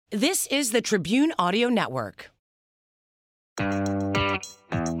This is the Tribune Audio Network. Face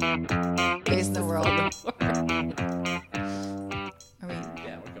the world. Yeah,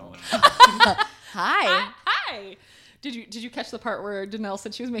 we're going. Hi. Hi. Did you catch the part where Danelle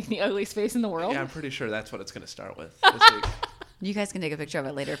said she was making the ugliest face in the world? Yeah, I'm pretty sure that's what it's going to start with this week. You guys can take a picture of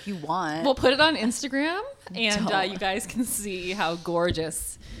it later if you want. We'll put it on Instagram, and Don't. you guys can see how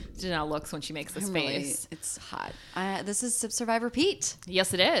gorgeous Danelle looks when she makes this face. It's hot. This is Survivor Pete,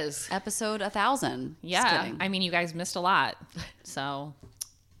 Yes, it is. episode 1000. Just Yeah, kidding. I mean, you guys missed a lot, so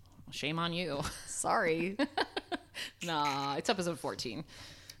shame on you. Sorry. Nah, it's episode 14.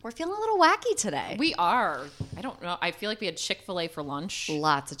 We're feeling a little wacky today. We are. I don't know. I feel like we had Chick-fil-A for lunch.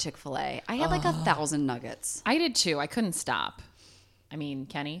 Lots of Chick-fil-A. I had like 1,000 nuggets. I did too. I couldn't stop. I mean,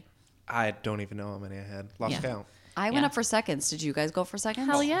 Kenny. I don't even know how many I had. Lost Yeah. count. I went up for seconds. Did you guys go for seconds?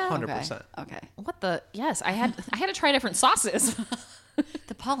 Hell yeah. 100%. Okay. What the? Yes, I had to try different sauces.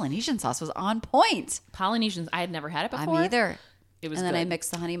 The Polynesian sauce was on point. Polynesians. I had never had it before. I'm either. It was and then I good.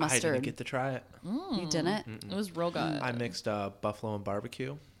 mixed the honey I mustard. didn't get to try it. You didn't? It was real good. I mixed buffalo and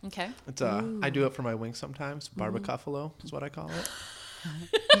barbecue. Okay. It's I do it for my wings sometimes. Barbacuffalo is what I call it.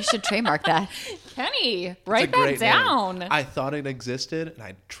 You should trademark that. Kenny, It's write a that great name. down. I thought it existed, and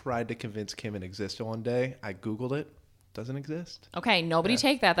I tried to convince Kim it existed one day. I Googled it. Doesn't exist. Okay, nobody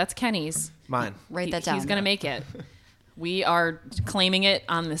take that. That's Kenny's. Mine. Write that down. He's going to make it. We are claiming it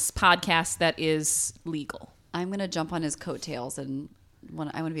on this podcast that is legal. I'm going to jump on his coattails and I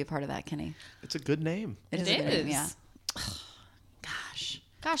want to be a part of that, Kenny. It's a good name. It is a good name, yeah. Gosh.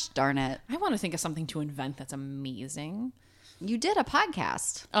 Gosh darn it. I want to think of something to invent that's amazing. You did a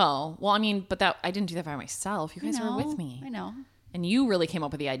podcast. Oh, well, I mean, but that I didn't do that by myself. You guys were with me. I know. And you really came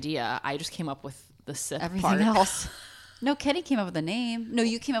up with the idea. I just came up with the sip Everything part. else. No, Kenny came up with the name. No,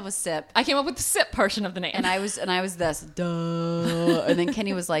 you came up with Sip. I came up with the sip portion of the name. And I was this. Duh. And then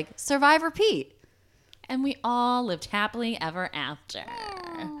Kenny was like, Survivor Pete. And we all lived happily ever after.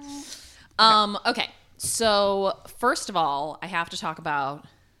 Okay. So first of all, I have to talk about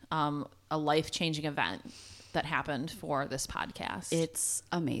a life-changing event that happened for this podcast. It's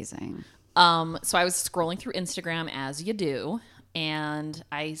amazing. So I was scrolling through Instagram as you do, and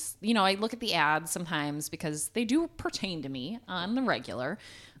I look at the ads sometimes because they do pertain to me on the regular.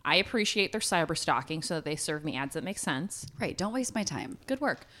 I appreciate their cyber stalking so that they serve me ads that make sense. Right. Don't waste my time. Good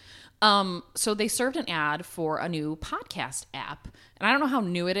work. So they served an ad for a new podcast app. And I don't know how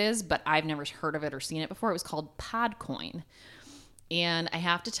new it is, but I've never heard of it or seen it before. It was called Podcoin. And I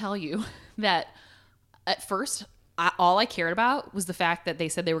have to tell you that at first, all I cared about was the fact that they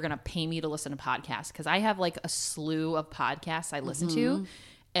said they were going to pay me to listen to podcasts. Because I have like a slew of podcasts I listen to.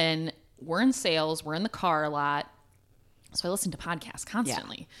 And we're in sales. We're in the car a lot. So I listen to podcasts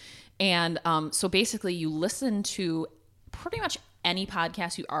constantly. Yeah. And so basically you listen to pretty much any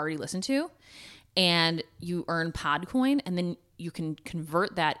podcast you already listen to, and you earn Podcoin, and then you can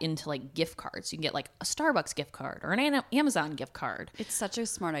convert that into like gift cards. You can get like a Starbucks gift card or an Amazon gift card. It's such a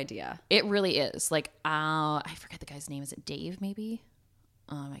smart idea. It really is. Like, I forget the guy's name. Is it Dave, maybe?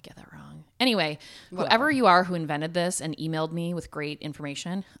 I might get that wrong. Anyway, whoever you are who invented this and emailed me with great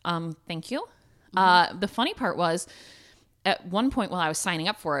information, thank you. The funny part was, at one point while I was signing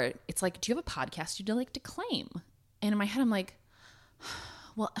up for it, it's like, do you have a podcast you'd like to claim? And in my head, I'm like,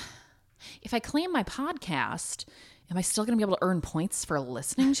 well, if I claim my podcast, am I still going to be able to earn points for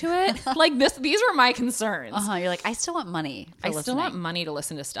listening to it? Like these were my concerns. You're like, I still want money for I still listening. want money to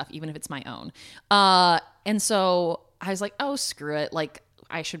listen to stuff, even if it's my own. And so I was like, oh, screw it. Like,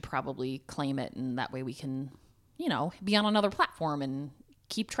 I should probably claim it, and that way we can, be on another platform and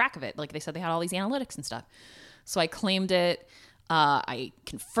keep track of it. Like they said, they had all these analytics and stuff. So I claimed it. I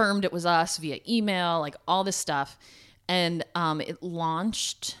confirmed it was us via email, like all this stuff. And it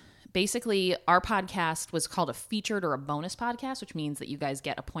launched. Basically, our podcast was called a featured or a bonus podcast, which means that you guys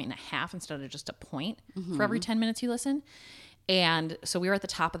get 1.5 points instead of just a point for every 10 minutes you listen. And so we were at the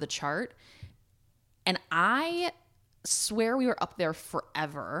top of the chart. And I swear we were up there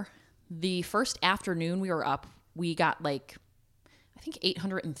forever. The first afternoon we were up, we got like, I think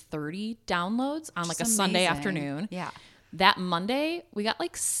 830 downloads on like a Sunday afternoon. Yeah. That Monday, we got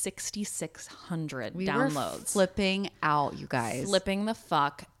like 6,600 downloads. Were flipping out, you guys. Flipping the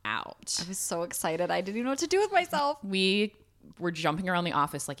fuck out. I was so excited. I didn't even know what to do with myself. We were jumping around the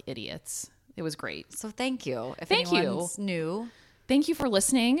office like idiots. It was great. So thank you. If Thank you. anyone's new. Thank you for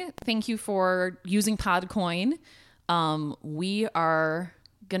listening. Thank you for using Podcoin. We are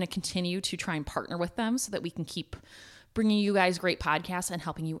going to continue to try and partner with them so that we can keep bringing you guys great podcasts and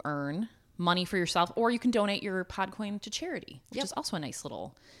helping you earn money for yourself, or you can donate your Podcoin to charity, which is also a nice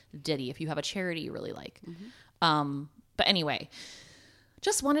little ditty if you have a charity you really like. But anyway,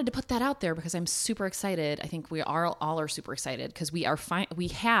 just wanted to put that out there because I'm super excited. I think we are all are super excited because we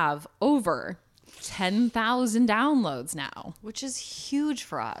have over 10,000 downloads now. Which is huge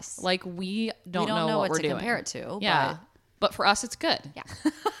for us. Like we don't know what what we're to doing. compare it to. Yeah. But for us, it's good. Yeah.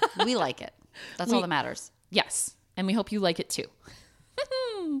 We like it. That's all that matters. Yes. And we hope you like it too.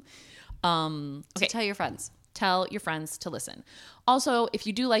 So tell your friends. Tell your friends to listen. Also, if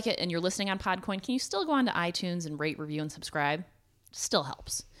you do like it and you're listening on Podcoin, can you still go on to iTunes and rate, review, and subscribe? Still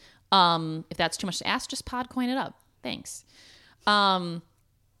helps. If that's too much to ask, just Podcoin it up. Thanks. We're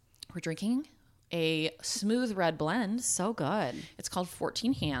drinking a smooth red blend. So good. It's called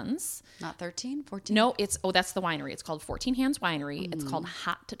 14 Hands. Not 13? 14? No, that's the winery. It's called 14 Hands Winery. It's called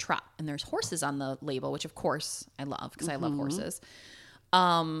Hot to Trot. And there's horses on the label, which of course I love because I love horses.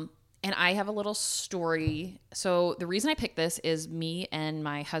 And I have a little story. So the reason I picked this is me and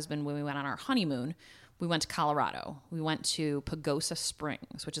my husband, when we went on our honeymoon, we went to Colorado. We went to Pagosa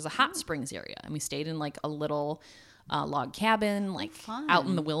Springs, which is a hot springs area. And we stayed in like a little log cabin, like out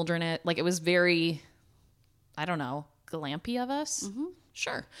in the wilderness. Like it was very, I don't know, glampy of us.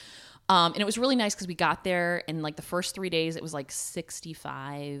 Sure. And it was really nice because we got there and like the first 3 days it was like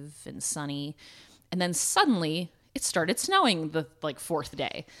 65 and sunny. And then suddenly it started snowing the like fourth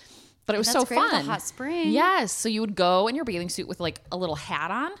day. But it was so great with a fun. hot spring. Yes. So you would go in your bathing suit with like a little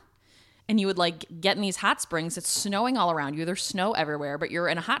hat on and you would like get in these hot springs. It's snowing all around you. There's snow everywhere, but you're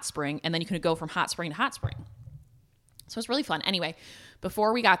in a hot spring and then you can go from hot spring to hot spring. So it's really fun. Anyway,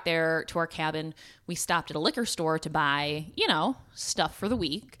 before we got there to our cabin, we stopped at a liquor store to buy, stuff for the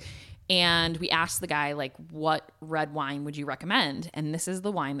week. And we asked the guy, like, what red wine would you recommend? And this is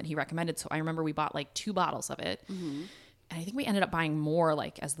the wine that he recommended. So I remember we bought like 2 bottles of it. And I think we ended up buying more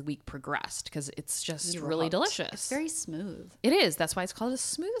like as the week progressed because it's just really delicious. It's very smooth. It is. That's why it's called a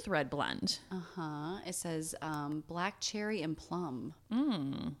smooth red blend. It says black cherry and plum.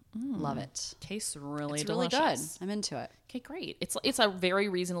 Love it. Tastes really It's really delicious. good. I'm into it. Okay, great. It's a very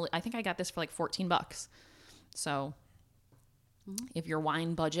reasonable. I think I got this for like $14. So if your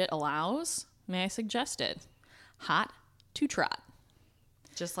wine budget allows, may I suggest it? Hot to trot.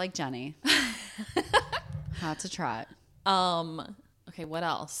 Just like Jenny. Hot to trot. Okay, what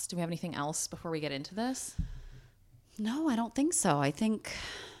else? Do we have anything else before we get into this? No, I don't think so. I think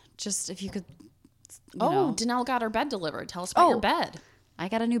just if you could. You know. Danelle got her bed delivered. Tell us about your bed. I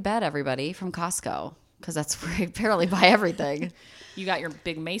got a new bed, everybody, from Costco because that's where I apparently buy everything. You got your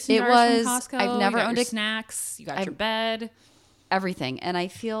big mason It jars was- from Costco. I've never you got owned your a- snacks. You got your bed. Everything. And I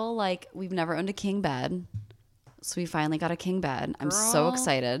feel like we've never owned a king bed. So we finally got a king bed. I'm so Girl.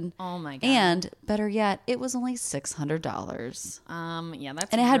 excited. Oh my god! And better yet, it was only $600. Yeah,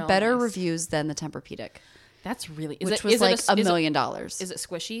 that's And it had real better nice. reviews than the Tempur-Pedic, That's really which was like $1 million. Is it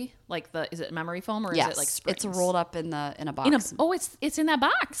squishy? Like is it memory foam or Yes, is it like springs? it's rolled up in a box. It's in that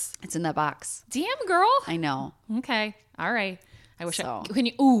box. It's in that box. Damn, girl. I know. Okay. All right. I wish So. can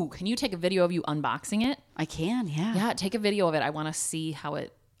you take a video of you unboxing it? I can, yeah. Yeah, take a video of it. I want to see how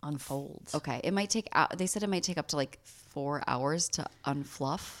it unfolds. Okay, it might take. They said it might take up to like 4 hours to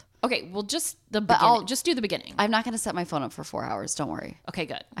unfluff. Okay, well just I'll- just do the beginning. I'm not going to set my phone up for 4 hours. Don't worry. Okay,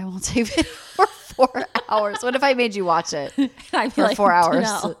 good. I won't take video for 4 hours. What if I made you watch it I'd be for like, 4 hours?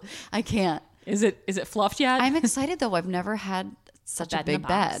 "No." I can't. Is it fluffed yet? I'm excited though. I've never had such a in big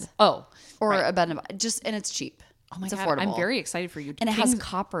box. bed Oh, or right. a bed in a box. And it's cheap. Oh my it's god, affordable. I'm very excited for you. And it has King-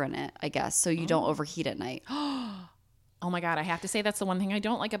 copper in it, I guess, so you don't overheat at night. Oh my god, I have to say that's the one thing I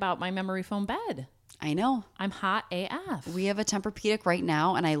don't like about my memory foam bed. I know. I'm hot AF. We have a Tempur-Pedic right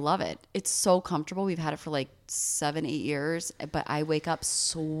now, and I love it. It's so comfortable. We've had it for like 7-8 years, but I wake up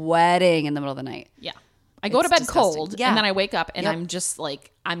sweating in the middle of the night. Yeah. I go to It's bed disgusting. cold Yeah. and then I wake up and Yep. I'm just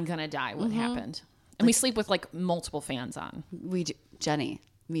like, I'm going to die. What happened? And we sleep with like multiple fans on. We do, Jenny,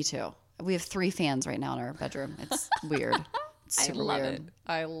 me too. We have 3 fans right now in our bedroom. It's weird. It's super weird.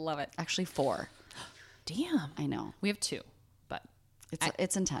 I love it. Actually, 4. Damn. I know. We have 2, but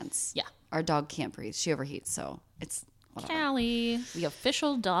It's intense. yeah. Our dog can't breathe. She overheats, so it's whatever. Callie, the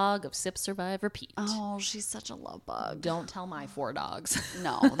official dog of Sip Survive Repeat. Oh, she's such a love bug. Don't tell my 4 dogs.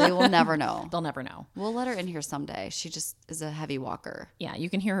 No, they will never know. They'll never know. We'll let her in here someday. She just is a heavy walker. Yeah, you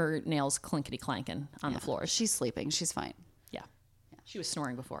can hear her nails clinkety clanking on the floor. She's sleeping. She's fine. Yeah. She was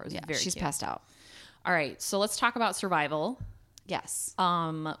snoring before. It was Yeah, very she's cute. passed out. All right, so let's talk about survival. Yes.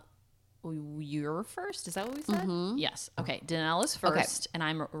 You're first. Is that what we said? Yes. Okay. Danelle is first, and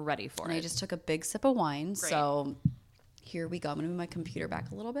I'm ready for and it. I just took a big sip of wine. So here we go. I'm going to move my computer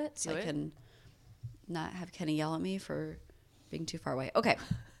back a little bit so Do I it. can not have Kenny yell at me for being too far away. Okay.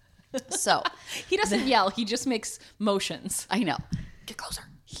 So He doesn't yell. He just makes motions. I know. Get closer.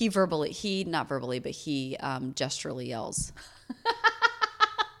 He not verbally, but he gesturally yells.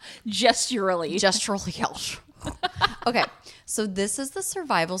 Gesturally. Gesturally. Okay, so this is the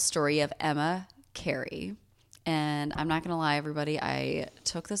survival story of Emma Carey. And I'm not going to lie, everybody, I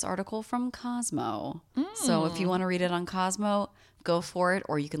took this article from Cosmo. So if you want to read it on Cosmo, go for it,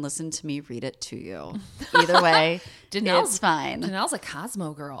 or you can listen to me read it to you. Either way, it's fine. Danelle's a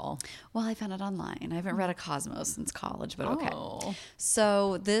Cosmo girl. Well, I found it online. I haven't read a Cosmo since college, but okay. Oh.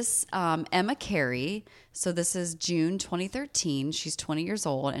 So this Emma Carey, so this is June 2013. She's 20 years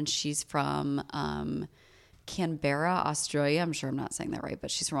old, and she's from Canberra, Australia. I'm sure I'm not saying that right, but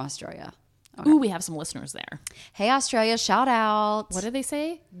she's from Australia. Ooh, we have some listeners there. Hey, Australia, shout out. What did they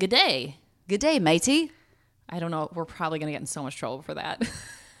say? Good day. Good day, matey. I don't know. We're probably going to get in so much trouble for that.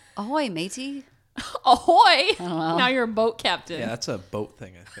 Ahoy, matey. Ahoy! Now you're a boat captain. Yeah, that's a boat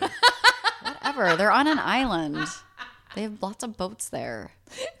thing, I think. Whatever. They're on an island. They have lots of boats there.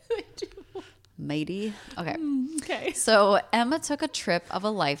 They do. Matey. Okay. Okay. So Emma took a trip of a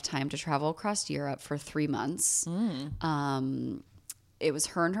lifetime to travel across Europe for 3 months. It was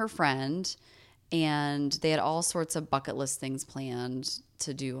her and her friend, and they had all sorts of bucket list things planned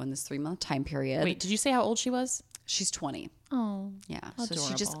to do in this 3-month time period. Wait, did you say how old she was? She's 20. Oh. Yeah. So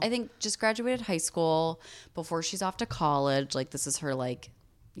she just, Adorable. I think, just graduated high school before she's off to college. Like, this is her, like,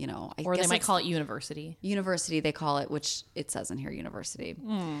 you know, I Or guess they might it's call it university. university, they call it, which it says in here, university.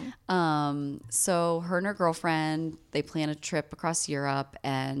 So her and her girlfriend, they plan a trip across Europe,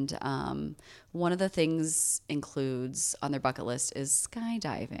 and one of the things includes on their bucket list is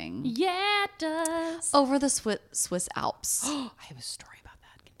skydiving Yeah, it does. over the Swiss Alps. I have a story about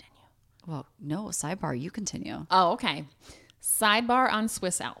that. Continue. Well, no, sidebar, you continue. Oh, okay. Sidebar on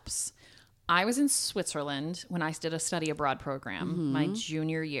Swiss Alps. I was in Switzerland when I did a study abroad program my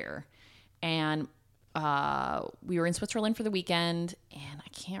junior year. And we were in Switzerland for the weekend. And I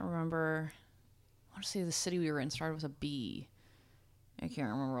can't remember. I want to say the city we were in started with a B. I can't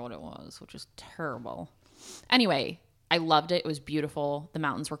remember what it was, which is terrible. Anyway, I loved it. It was beautiful. The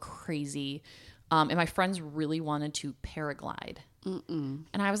mountains were crazy. And my friends really wanted to paraglide. And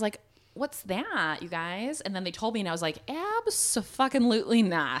I was like, what's that, you guys? And then they told me, and I was like, abso-fucking-lutely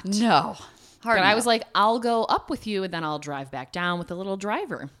not. No. Hard But I no. was like, I'll go up with you, and then I'll drive back down with the little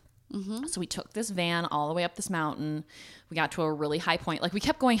driver. So we took this van all the way up this mountain. We got to a really high point. Like, we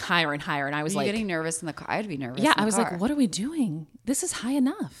kept going higher and higher, and I was Were you like, getting nervous in the car? I'd be nervous. yeah, in the I was car. like, what are we doing? This is high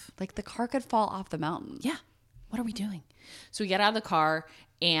enough. Like, the car could fall off the mountain. Yeah, what are we doing? So we get out of the car,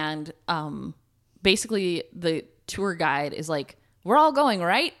 and basically the tour guide is like, we're all going,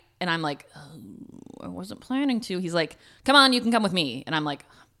 right? And I'm like, oh, I wasn't planning to. He's like, come on, you can come with me. And I'm like,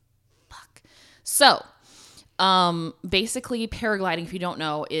 fuck. So basically paragliding, if you don't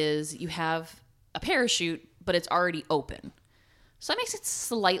know, is you have a parachute, but it's already open. So that makes it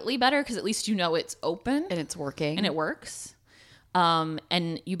slightly better because at least you know it's open And it's working. and it works.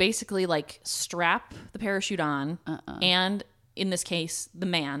 And you basically like strap the parachute on, and in this case, the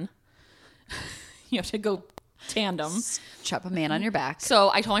man. You have to go tandem. Strap a man on your back.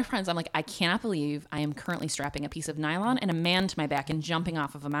 So I told my friends, I'm like, I cannot believe I am currently strapping a piece of nylon and a man to my back and jumping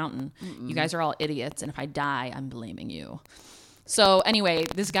off of a mountain. You guys are all idiots, and if I die, I'm blaming you. So anyway,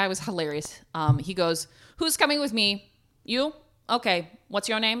 this guy was hilarious. He goes, who's coming with me? You? Okay. What's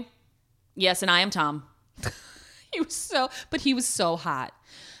your name? Yes, and I am Tom. He was so hot.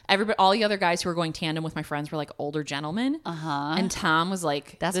 Everybody, all the other guys who were going tandem with my friends were like older gentlemen. And Tom was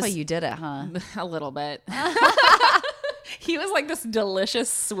like, That's why you did it, huh? a little bit. He was like this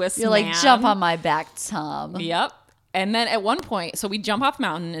delicious Swiss You're man. like, jump on my back, Tom. Yep. And then at one point, so we jump off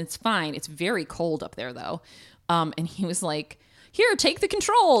mountain and it's fine. It's very cold up there though. And he was like, here, take the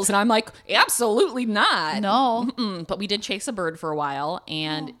controls. And I'm like, absolutely not. No. But we did chase a bird for a while,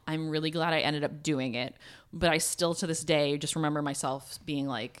 and I'm really glad I ended up doing it. But I still, to this day, just remember myself being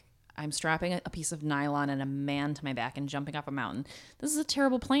like, I'm strapping a piece of nylon and a man to my back and jumping off a mountain. This is a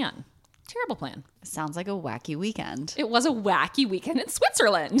terrible plan. Terrible plan. Sounds like a wacky weekend. It was a wacky weekend in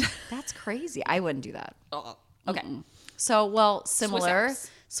Switzerland. That's crazy. I wouldn't do that. Okay. So, well, similar. Alps.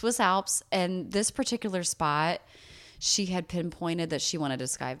 Swiss Alps. And this particular spot, she had pinpointed that she wanted to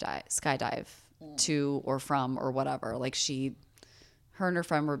skydive to or from or whatever. Like her and her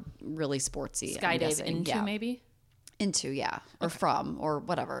friend were really sportsy. I'm Skydive guessing. into Yeah. maybe? Into, yeah. Or from or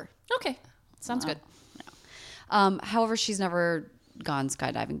whatever. Okay. Sounds good. However, she's never gone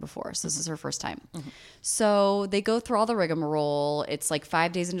skydiving before, so this is her first time. So they go through all the rigmarole. It's like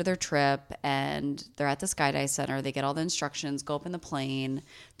 5 days into their trip, and they're at the skydive center. They get all the instructions, go up in the plane.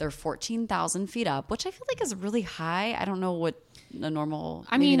 They're 14,000 feet up, which I feel like is really high. I don't know what a normal,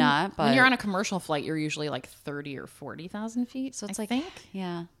 I maybe mean, not, but when you're on a commercial flight, you're usually like 30 or 40,000 feet. so it's I like, think.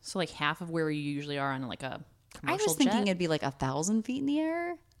 yeah. So like half of where you usually are on like a I commercial was thinking jet. it'd be like 1,000 feet in the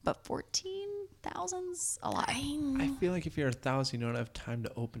air. but 14,000's a lot. I feel like if you're 1,000, you don't have time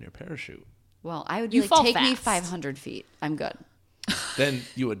to open your parachute. Well, I would be You like, fall take me fast. 500 feet. I'm good. Then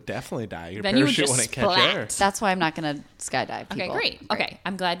you would definitely die. Your Then you would parachute just wouldn't catch splat. air. That's why I'm not going to skydive. Okay, People. great. Okay,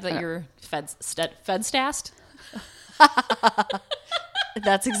 I'm glad that you're fed-stassed.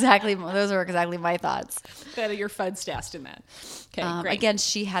 That's exactly, those are exactly my thoughts. That you're fed-stassed in that. Okay, great. Again,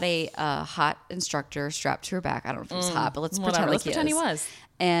 she had a hot instructor strapped to her back. I don't know if it was hot, but let's whatever. pretend Let's like pretend he is. was.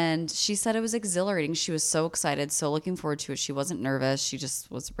 And she said it was exhilarating. She was so excited, so looking forward to it. She wasn't nervous. She just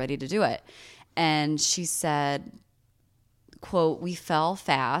was ready to do it. And she said, quote, "We fell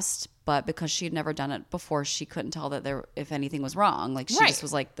fast, but because she had never done it before, she couldn't tell that if anything was wrong. Like she Right. just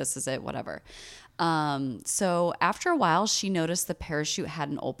was like, this is it, whatever." So after a while, she noticed the parachute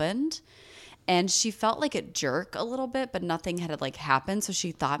hadn't opened. And she felt like it jerk a little bit, but nothing had like happened. So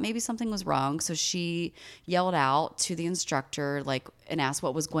she thought maybe something was wrong. So she yelled out to the instructor and asked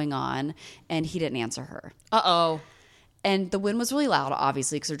what was going on, and he didn't answer her. Uh-oh. And the wind was really loud,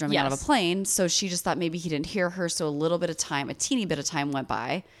 obviously, because they're jumping out of Yes. a plane. So she just thought maybe he didn't hear her. So a teeny bit of time went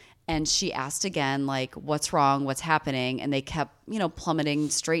by. And she asked again, like, what's wrong? What's happening? And they kept, plummeting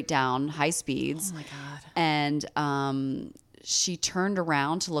straight down, high speeds. Oh, my God. And she turned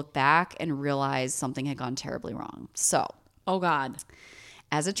around to look back and realized something had gone terribly wrong. So, Oh, God.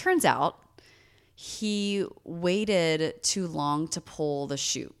 as it turns out, he waited too long to pull the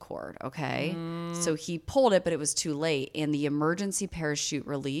chute cord, okay? So he pulled it, but it was too late. And the emergency parachute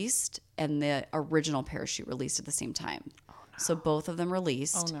released and the original parachute released at the same time. Oh, no. So both of them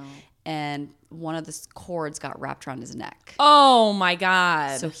released. Oh, no. And one of the cords got wrapped around his neck. Oh, my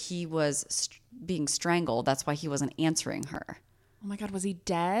God. So he was being strangled. That's why he wasn't answering her. Oh, my God. Was he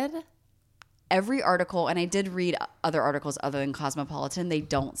dead? Every article, and I did read other articles other than Cosmopolitan, they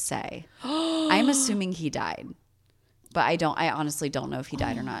don't say. I'm assuming he died, but I honestly don't know if he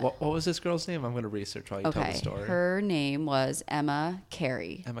died or not. What was this girl's name? I'm going to research while you tell the Okay, story. her name was Emma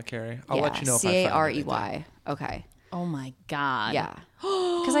Carey. Emma Carey. I'll let you know if I find Carey. anything. Okay, Oh, my God. yeah,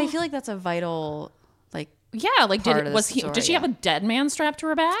 because I feel like that's a vital, Yeah, like part of the did she story, have a dead man strapped to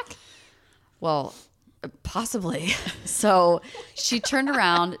her back? well, possibly. So she turned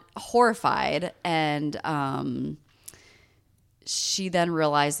around horrified, and she then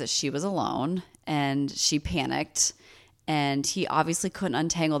realized that she was alone, and she panicked. And he obviously couldn't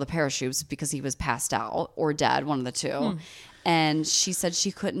untangle the parachutes because he was passed out or dead, one of the two. And she said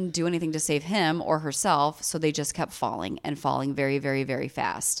she couldn't do anything to save him or herself, so they just kept falling and falling very, very, very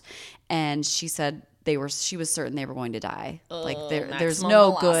fast. And she said she was certain they were going to die. There's maximum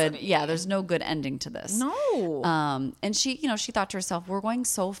no velocity. there's no good ending to this. No. And she thought to herself, we're going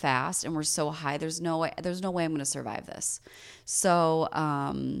so fast and we're so high. There's no way I'm going to survive this. So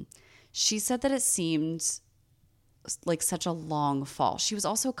she said that it seemed like such a long fall. She was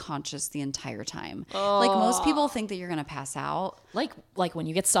also conscious the entire time. Like most people think that you're going to pass out. like when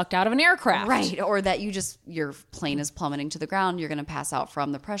you get sucked out of an aircraft. Right. Or that your plane is plummeting to the ground. You're going to pass out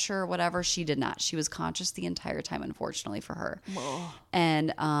from the pressure or whatever. She did not. She was conscious the entire time, unfortunately for her.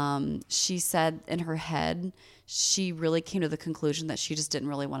 And she said in her head, she really came to the conclusion that she just didn't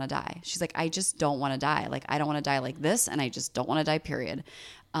really want to die. She's like, I just don't want to die. Like, I don't want to die like this. And I just don't want to die, period.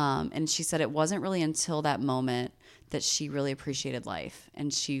 And she said it wasn't really until that moment that she really appreciated life.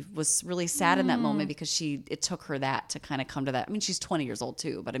 And she was really sad in that moment because it took her that to kind of come to that. I mean, she's 20 years old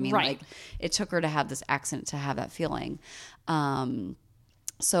too, but I mean, Right. it took her to have this accident to have that feeling.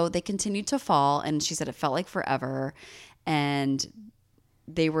 So they continued to fall, and she said it felt like forever. And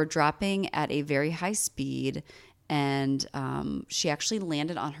they were dropping at a very high speed, and she actually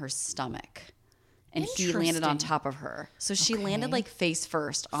landed on her stomach. And he landed on Interesting. top of her. So she landed like face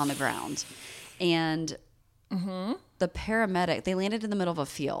first on the ground. And the paramedic, they landed in the middle of a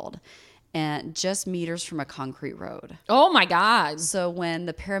field and just meters from a concrete road. Oh, my God. So when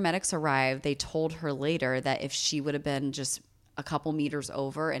the paramedics arrived, they told her later that if she would have been just a couple meters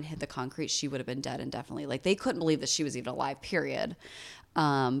over and hit the concrete, she would have been dead indefinitely. Like, they couldn't believe that she was even alive, period.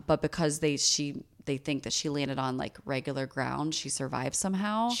 But because they think that she landed on like regular ground, she survived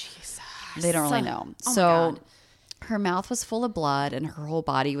somehow. Jesus. They don't really know. Oh, my So God. her mouth was full of blood and her whole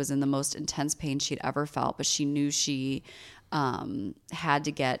body was in the most intense pain she'd ever felt, but she knew she had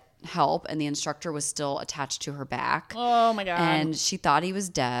to get help, and the instructor was still attached to her back. Oh, my God. And she thought he was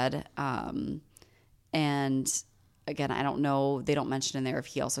dead. And again, I don't know. They don't mention in there if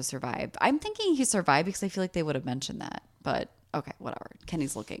he also survived. I'm thinking he survived because I feel like they would have mentioned that, but Okay, whatever.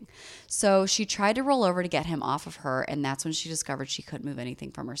 Kenny's looking. So she tried to roll over to get him off of her, and that's when she discovered she couldn't move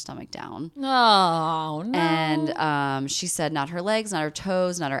anything from her stomach down. Oh, no. And she said not her legs, not her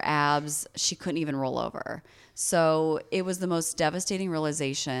toes, not her abs. She couldn't even roll over. So it was the most devastating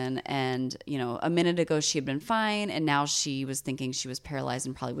realization. And, you know, a minute ago she had been fine, and now she was thinking she was paralyzed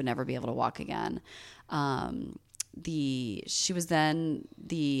and probably would never be able to walk again. She was then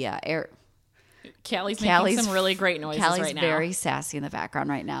the Callie's making some really great noises Callie's right now. very sassy in the background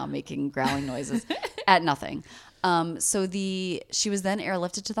right now, making growling noises at nothing. She was then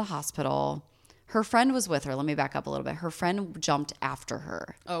airlifted to the hospital. Her friend was with her. Let me back up a little bit. Her friend jumped after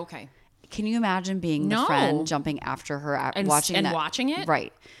her. Oh, okay. Can you imagine being the No. friend jumping after her And watching it?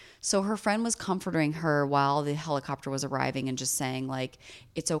 Right. So her friend was comforting her while the helicopter was arriving and just saying, like,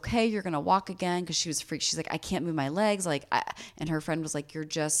 it's okay, you're going to walk again, because she was freaked. She's like, I can't move my legs. And her friend was like, you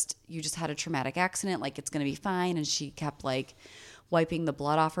just had a traumatic accident. Like, it's going to be fine. And she kept, like, wiping the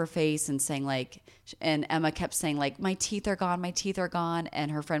blood off her face and saying, like, and Emma kept saying, like, my teeth are gone.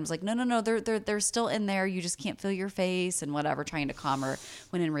 And her friend was like, no, they're still in there. You just can't feel your face and whatever, trying to calm her,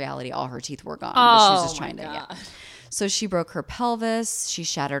 when in reality, all her teeth were gone. But she was just trying to, yeah. So she broke her pelvis, she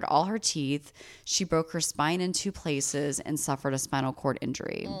shattered all her teeth, she broke her spine in 2 places, and suffered a spinal cord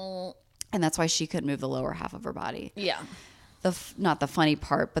injury. And that's why she couldn't move the lower half of her body. Yeah. Not the funny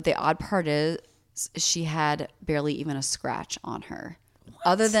part, but the odd part is she had barely even a scratch on her. What?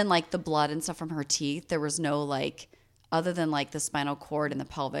 Other than like the blood and stuff from her teeth, there was no like, other than like the spinal cord and the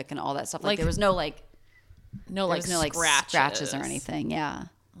pelvic and all that stuff. Like there was no like, scratches or anything. Yeah.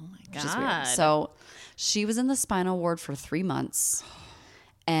 Oh my Which is weird. God. So she was in the spinal ward for 3 months,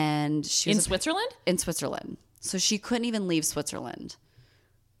 and she was In Switzerland? In Switzerland. So she couldn't even leave Switzerland.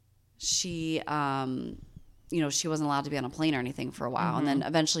 She, she wasn't allowed to be on a plane or anything for a while. And then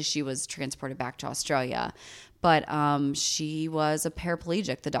eventually she was transported back to Australia. But she was a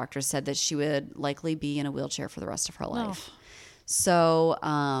paraplegic. The doctor said that she would likely be in a wheelchair for the rest of her life. So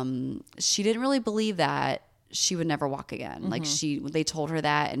she didn't really believe that she would never walk again. Like they told her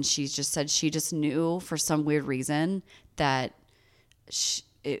that, and she just said she just knew for some weird reason that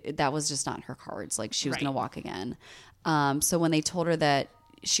that was just not in her cards. Like she was going to walk again. So when they told her that,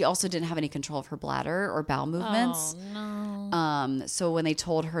 she also didn't have any control of her bladder or bowel movements. Oh, no. So when they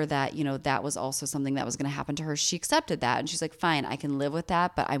told her that, that was also something that was going to happen to her, she accepted that. And she's like, fine, I can live with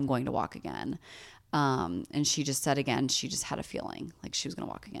that, but I'm going to walk again. And she just said again, she just had a feeling like she was going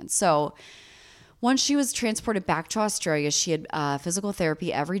to walk again. So once she was transported back to Australia, she had physical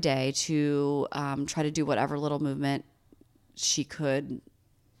therapy every day to try to do whatever little movement she could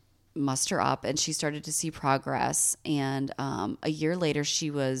muster up, and she started to see progress. And a year later,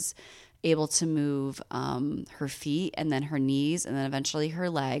 she was able to move her feet, and then her knees, and then eventually her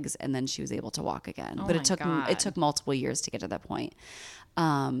legs, and then she was able to walk again. But it took multiple years to get to that point.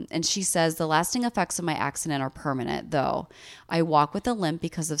 And she says, the lasting effects of my accident are permanent, though. I walk with a limp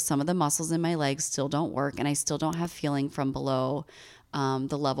because of some of the muscles in my legs still don't work, and I still don't have feeling from below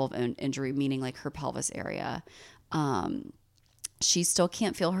the level of injury, meaning like her pelvis area. She still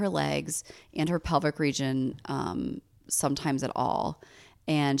can't feel her legs and her pelvic region sometimes at all.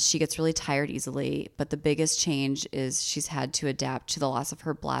 And she gets really tired easily. But the biggest change is she's had to adapt to the loss of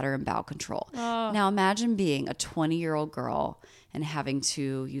her bladder and bowel control. Now imagine being a 20-year-old girl and having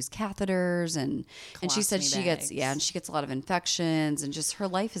to use catheters, and she said she gets a lot of infections, and just her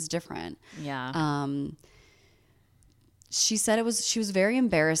life is different. Yeah. She said she was very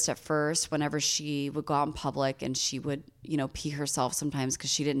embarrassed at first whenever she would go out in public, and she would, pee herself sometimes because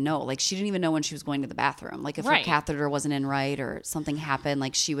she didn't know. Like, she didn't even know when she was going to the bathroom. Like, if her catheter wasn't in right or something happened,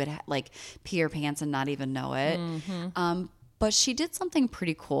 like, she would, pee her pants and not even know it. Mm-hmm. But she did something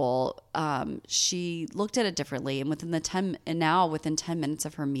pretty cool. She looked at it differently, and within 10 minutes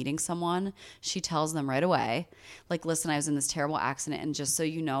of her meeting someone, she tells them right away, like, listen, I was in this terrible accident, and just so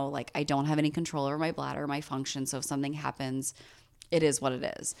you know, like, I don't have any control over my bladder, my function, so if something happens, it is what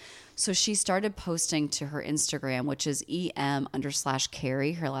it is. So she started posting to her Instagram, which is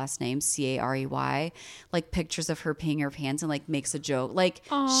EM_Carey, her last name, CAREY, like pictures of her peeing her pants, and like makes a joke. Like,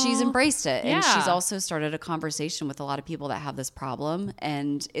 she's embraced it. And she's also started a conversation with a lot of people that have this problem,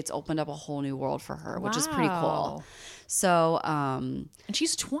 and it's opened up a whole new world for her, which is pretty cool. So, and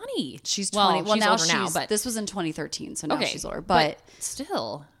she's 20. She's 20. Well, she's now older now, but this was in 2013, so now she's older. But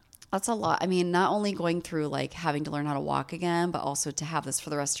still, that's a lot. I mean, not only going through like having to learn how to walk again, but also to have this for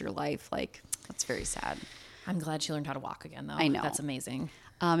the rest of your life. Like, that's very sad. I'm glad she learned how to walk again, though. I know. That's amazing.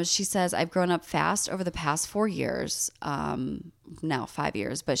 She says, I've grown up fast over the past 4 years, now 5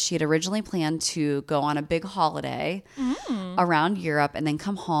 years, but she had originally planned to go on a big holiday around Europe and then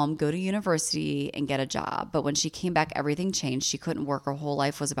come home, go to university and get a job. But when she came back, everything changed. She couldn't work. Her whole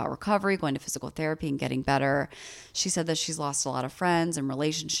life was about recovery, going to physical therapy and getting better. She said that she's lost a lot of friends and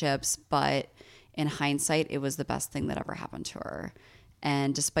relationships, but in hindsight, it was the best thing that ever happened to her.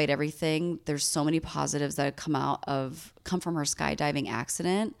 And despite everything, there's so many positives that have come from her skydiving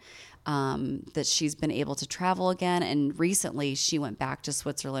accident, that she's been able to travel again. And recently she went back to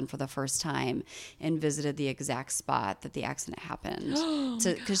Switzerland for the first time and visited the exact spot that the accident happened,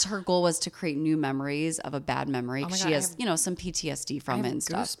 because her goal was to create new memories of a bad memory. 'Cause she has, some PTSD from it and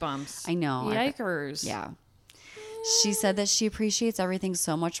stuff. Goosebumps. I know. Yikers. Yeah. She said that she appreciates everything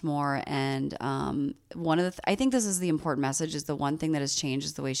so much more. And I think this is the important message, is the one thing that has changed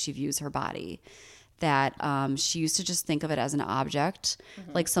is the way she views her body. That she used to just think of it as an object,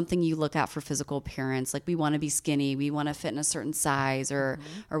 like something you look at for physical appearance. Like, we want to be skinny, we want to fit in a certain size or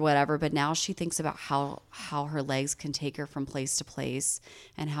whatever. But now she thinks about how her legs can take her from place to place,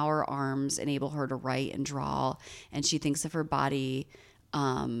 and how her arms enable her to write and draw. And she thinks of her body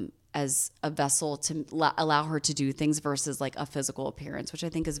as a vessel to allow her to do things versus like a physical appearance, which I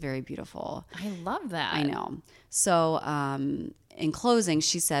think is very beautiful. I love that. I know. So in closing,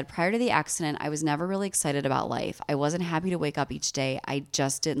 she said, prior to the accident, I was never really excited about life. I wasn't happy to wake up each day. I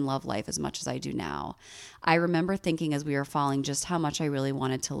just didn't love life as much as I do now. I remember thinking as we were falling just how much I really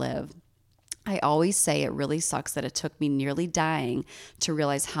wanted to live. I always say it really sucks that it took me nearly dying to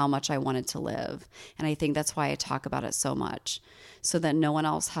realize how much I wanted to live. And I think that's why I talk about it so much, so that no one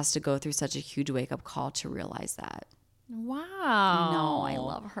else has to go through such a huge wake-up call to realize that. Wow. I know. I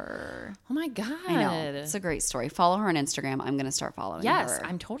love her. Oh my God. I know. It's a great story. Follow her on Instagram. I'm going to start following her. Yes,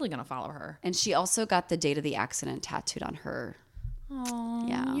 I'm totally going to follow her. And she also got the date of the accident tattooed on her. Oh,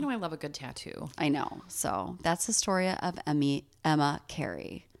 yeah. I love a good tattoo. I know. So that's the story of Emma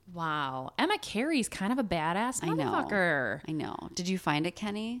Carey. Wow. Emma Carey's kind of a badass motherfucker. I know. Did you find it,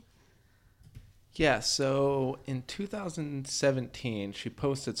 Kenny? Yeah, so in 2017, she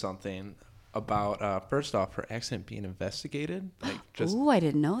posted something about, first off, her accident being investigated. Ooh, I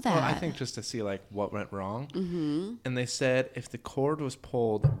didn't know that. Well, I think just to see, what went wrong. Mm-hmm. And they said if the cord was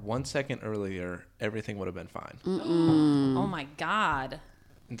pulled 1 second earlier, everything would have been fine. Oh, my God.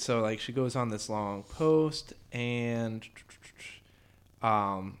 And so, she goes on this long post, and...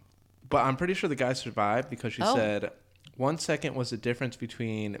 but I'm pretty sure the guy survived, because she said 1 second was the difference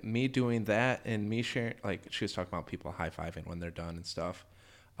between me doing that and me sharing, she was talking about people high-fiving when they're done and stuff.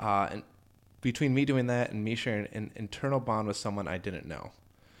 And between me doing that and me sharing an internal bond with someone I didn't know.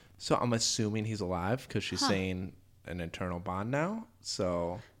 So I'm assuming he's alive, because she's saying an internal bond now.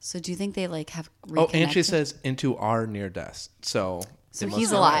 So do you think they have reconnected? Oh, and she says into our near death. So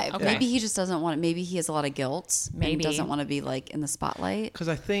he's alive. Okay. Maybe he just doesn't want it. Maybe he has a lot of guilt. Maybe. And doesn't want to be in the spotlight. Because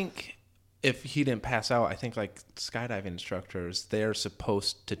I think if he didn't pass out, I think skydiving instructors, they're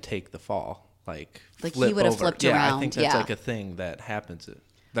supposed to take the fall. He would have flipped around. Yeah, I think that's a thing that happens.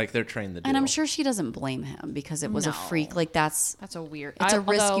 They're trained to do. And I'm sure she doesn't blame him, because it was a freak. That's a weird. It's a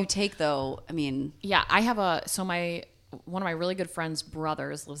risk you take, though. I mean, yeah, I have one of my really good friends'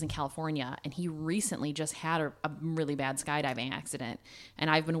 brothers lives in California, and he recently just had a really bad skydiving accident, and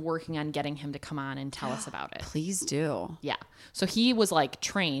I've been working on getting him to come on and tell us about it. Please do. Yeah. So he was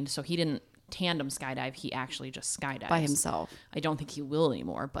trained, so he didn't tandem skydive. He actually just skydives by himself. I don't think he will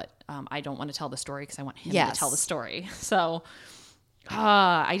anymore, but I don't want to tell the story because I want him Yes. to tell the story. So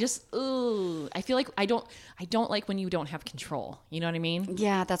I feel like I don't like when you don't have control. You know what I mean?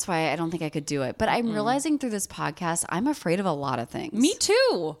 Yeah, that's why I don't think I could do it. But I'm realizing through this podcast, I'm afraid of a lot of things. Me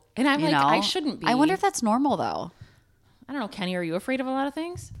too. And I'm I shouldn't be. I wonder if that's normal, though. I don't know, Kenny, are you afraid of a lot of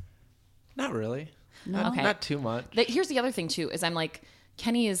things? Not really. Okay. Not too much. Here's the other thing too, is I'm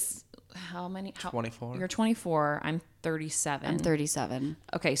Kenny is how many? 24. You're 24. I'm 37. I'm 37.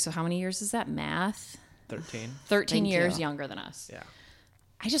 Okay, so how many years is that? Math? 13. 13 Thank years you. younger than us. Yeah.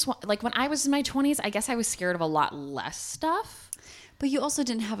 I just want, when I was in my 20s, I guess I was scared of a lot less stuff. But you also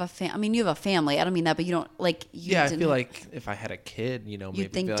didn't have a family. I mean, you have a family. I don't mean that, but you don't I feel like if I had a kid, maybe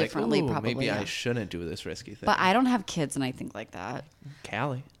think be differently, ooh, probably, maybe yeah. I shouldn't do this risky thing. But I don't have kids, and I think like that.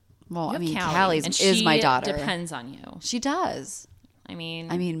 Callie. Well, You I have mean, Callie, Callie's and is my she daughter. Depends on you. She does. I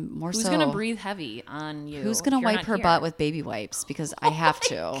mean, more who's so. going to breathe heavy on you? Who's going to if you're wipe not her here? butt with baby wipes? Because I have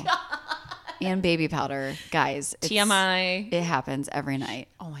to. And baby powder. Guys. TMI. It happens every night.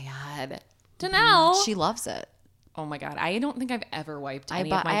 Oh my God. Danelle. She loves it. Oh my God. I don't think I've ever wiped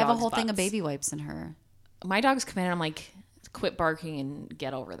any I of my have a dog's whole thing of butts. baby wipes in her. My dogs come in and I'm like, quit barking and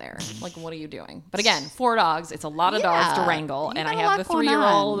get over there. Like, what are you doing? But again, 4 dogs. It's a lot of dogs to Yeah. wrangle. You And got I a have lot the going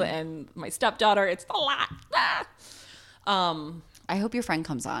 3-year-old on. and my stepdaughter. It's a lot. Ah. I hope your friend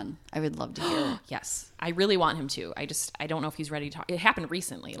comes on. I would love to hear. Yes, I really want him to. I don't know if he's ready to talk. It happened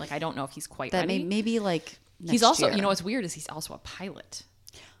recently. Like, I don't know if he's quite That ready. maybe like next He's also, year. you know, what's weird is he's also a pilot.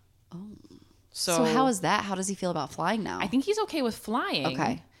 Oh. So how is that? How does he feel about flying now? I think he's okay with flying.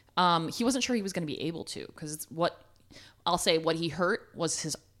 Okay. He wasn't sure he was going to be able to, because what he hurt was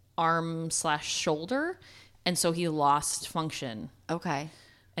his arm/shoulder, and so he lost function. Okay.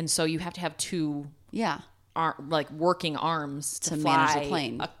 And so you have to have two Yeah. working arms to manage fly the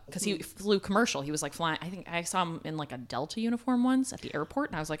plane. Because he flew commercial. He was like flying. I think I saw him in like a Delta uniform once at the airport,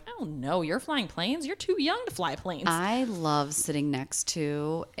 and I was like, oh no, you're flying planes? You're too young to fly planes. I love sitting next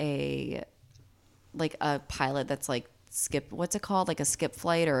to a pilot that's like what's it called? Like a skip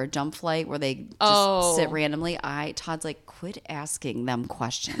flight or a jump flight where they just sit randomly. Todd's like, quit asking them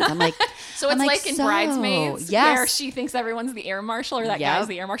questions. I'm like, So it's like in Bridesmaids, yes. where she thinks everyone's the air marshal, or that guy's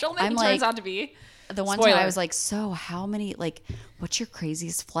the air marshal, and then I'm he turns like- out to be. The one Spoiler. time I was like, so how many, what's your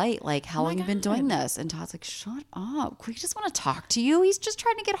craziest flight? Like, how long have you been doing this? And Todd's like, shut up. We just want to talk to you. He's just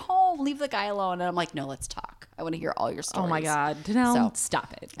trying to get home. Leave the guy alone. And I'm like, no, let's talk. I want to hear all your stories. Oh my God. Danelle, So-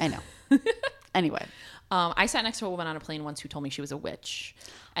 stop it. I know. Anyway. I sat next to a woman on a plane once who told me she was a witch.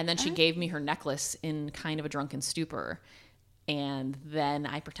 And then she gave me her necklace in kind of a drunken stupor. And then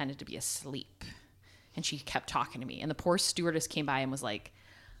I pretended to be asleep. And she kept talking to me. And the poor stewardess came by and was like,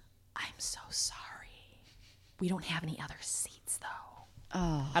 I'm so sorry. We don't have any other seats, though.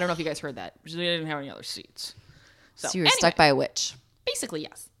 Oh. I don't know if you guys heard that. We didn't have any other seats. So you were stuck by a witch. Basically,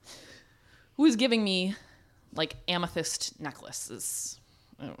 yes. Who is giving me, like, amethyst necklaces.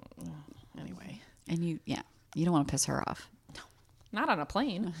 Anyway. And you don't want to piss her off. Not on a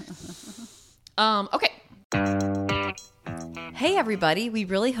plane. Okay. Hey everybody, we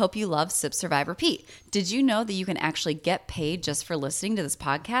really hope you love Sip Survive Repeat. Did you know that you can actually get paid just for listening to this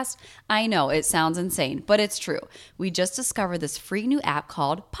podcast? I know, it sounds insane, but it's true. We just discovered this free new app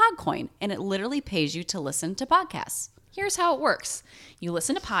called Podcoin, and it literally pays you to listen to podcasts. Here's how it works. You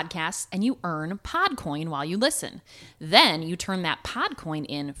listen to podcasts and you earn Podcoin while you listen. Then you turn that Podcoin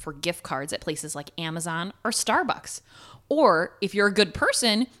in for gift cards at places like Amazon or Starbucks. Or if you're a good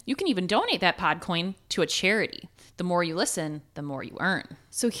person, you can even donate that Podcoin to a charity. The more you listen, the more you earn.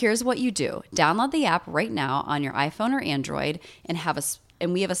 So here's what you do. Download the app right now on your iPhone or Android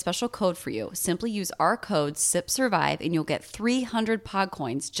and we have a special code for you. Simply use our code SIPSURVIVE and you'll get 300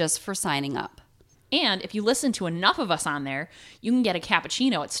 Podcoins just for signing up. And if you listen to enough of us on there, you can get a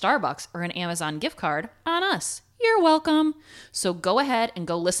cappuccino at Starbucks or an Amazon gift card on us. You're welcome. So go ahead and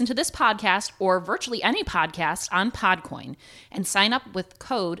go listen to this podcast or virtually any podcast on Podcoin and sign up with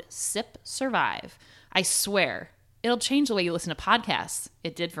code SIPSURVIVE. I swear, it'll change the way you listen to podcasts.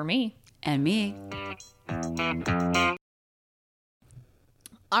 It did for me. And me.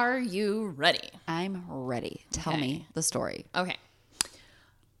 Are you ready? I'm ready. Tell me the story. Okay.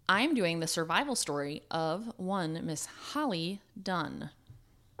 I'm doing the survival story of one Miss Holly Dunn.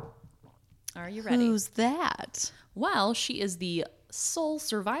 Are you ready? Who's that? Well, she is the sole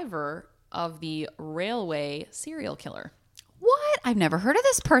survivor of the railway serial killer. What? I've never heard of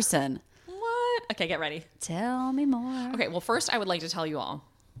this person. What? Okay, get ready. Tell me more. Okay, well, first I would like to tell you all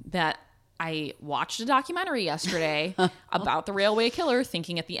that I watched a documentary yesterday about the railway killer,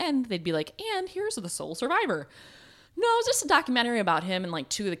 thinking at the end they'd be like, and here's the sole survivor. No, it was just a documentary about him and like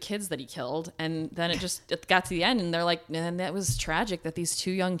two of the kids that he killed. And then it got to the end and they're like, man, that was tragic that these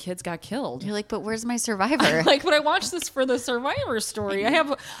two young kids got killed. You're like, but where's my survivor? Like, but I watched this for the survivor story.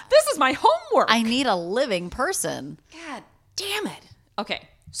 This is my homework. I need a living person. God damn it. Okay,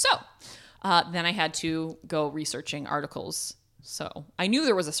 so then I had to go researching articles. So I knew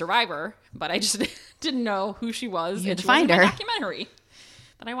there was a survivor, but I just didn't know who she was. You had and to she find was in my her. documentary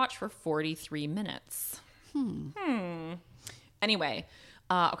that I watched for 43 minutes. Anyway,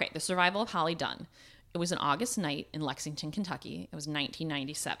 okay, the survival of Holly Dunn. It was an August night in Lexington, Kentucky. It was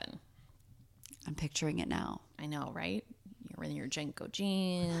 1997. I'm picturing it now. I know, right? You're in your Jenko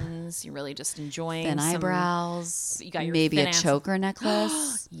jeans. You're really just enjoying Thin some eyebrows. You got your maybe thin a ass- choker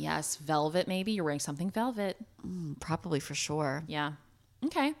necklace. Yes, velvet maybe. You're wearing something velvet. Probably for sure. Yeah.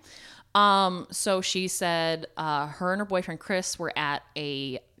 Okay. So she said her and her boyfriend Chris were at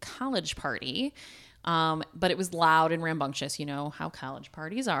a college party. But it was loud and rambunctious. You know how college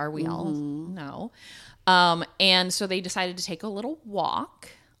parties are. We all know. And so they decided to take a little walk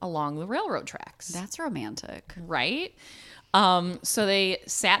along the railroad tracks. That's romantic. Right? So they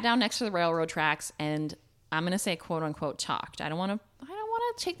sat down next to the railroad tracks and I'm going to say quote unquote talked. I don't want to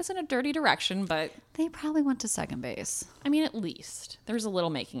take this in a dirty direction, but They probably went to second base I mean, at least there's a little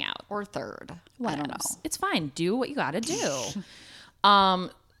making out. or third. I don't know. It's fine. Do what you got to do.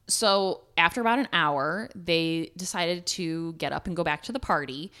 So after about an hour, they decided to get up and go back to the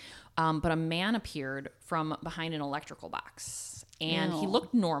party. But a man appeared from behind an electrical box, and he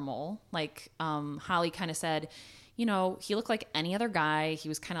looked normal. Like Holly kind of said, you know, he looked like any other guy. He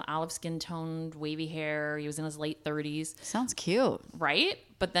was kind of olive skin toned, wavy hair. He was in his late 30s. Sounds cute. Right?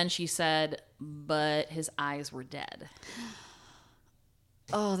 But then she said, but his eyes were dead.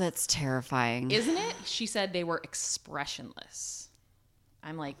 Oh, that's terrifying. Isn't it? She said they were expressionless.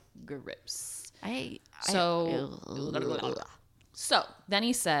 I'm like, gross. So then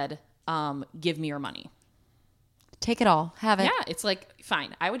he said, give me your money. Take it all. Have it. Yeah, it's like,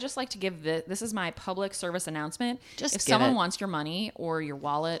 fine. I would just like to give this is my public service announcement. Just if give someone it. wants your money or your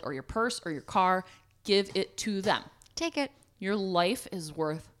wallet or your purse or your car, give it to them. Take it. Your life is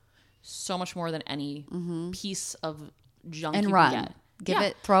worth so much more than any piece of junk And you run. can get. Give Yeah.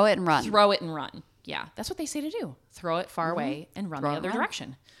 it, throw it and run. Throw it and run. Yeah, that's what they say to do. Throw it far away and run Throw the it other and run.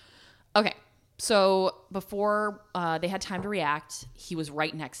 direction. Okay, so before they had time to react, he was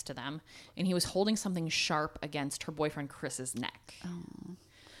right next to them, and he was holding something sharp against her boyfriend Chris's neck.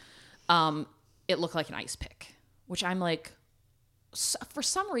 It looked like an ice pick, which I'm like, for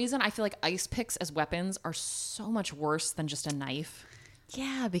some reason, I feel like ice picks as weapons are so much worse than just a knife.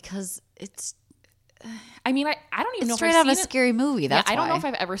 Yeah, because it's I mean, I don't even know straight if out I've of a seen it. scary movie. That's I don't know why. if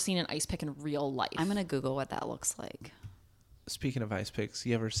I've ever seen an ice pick in real life. I'm going to Google what that looks like. Speaking of ice picks,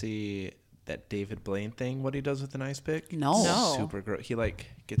 you ever see that David Blaine thing? What he does with an ice pick? No. No. Super gross. He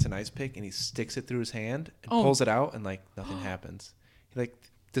like gets an ice pick and he sticks it through his hand and Oh. pulls it out and like nothing happens. He like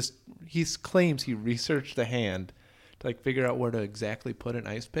this. He claims he researched the hand to like figure out where to exactly put an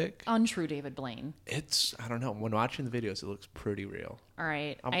ice pick. Untrue, David Blaine. It's I don't know. When watching the videos, it looks pretty real. All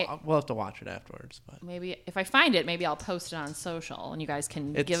right. We'll have to watch it afterwards, but Maybe if I find it, maybe I'll post it on social and you guys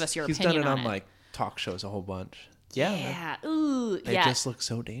can give us your he's opinion done it on on like talk shows a whole bunch. Yeah, Yeah. Ooh. it Yeah. just looks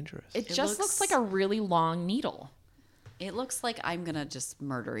so dangerous. It just looks like a really long needle. It looks like I'm going to just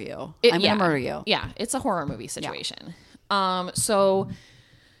murder you. Yeah. I'm going to murder you. Yeah. It's a horror movie situation. So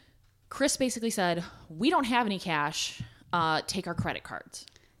Chris basically said, "We don't have any cash. Take our credit cards."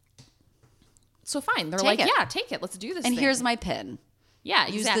 So fine. They're Take like, it. "Yeah, take it. Let's do this." And thing." here's my pin. Yeah,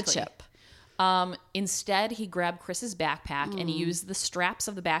 Use exactly. the chip. Instead, he grabbed Chris's backpack and he used the straps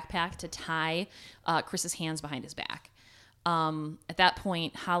of the backpack to tie Chris's hands behind his back. At that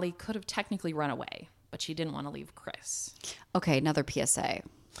point, Holly could have technically run away, but she didn't want to leave Chris. Okay, another PSA.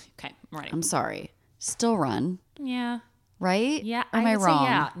 Okay, I'm ready. I'm sorry. Still run, Yeah. right? Yeah. Am I would say wrong?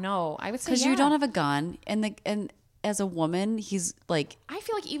 yeah. No, I would say Because yeah. you don't have a gun, and as a woman, he's like, I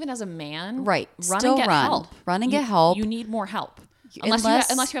feel like even as a man, Right, run still and get run. help. Unless You- get help. You need more help. Unless-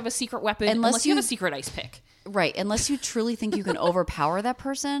 Unless you have a secret weapon, unless unless you have you- a secret ice pick. right, unless you truly think you can overpower that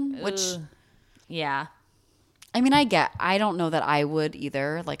person, which, Yeah. I mean, I don't know that I would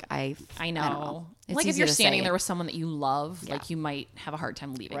either. Like, I I know. don't know. It's Like if easy you're to standing say. there with someone that you love, Yeah. like you might have a hard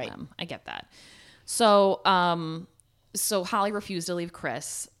time leaving Right. them. I get that. So, so Holly refused to leave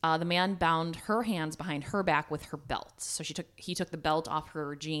Chris. The man bound her hands behind her back with her belt. So he took the belt off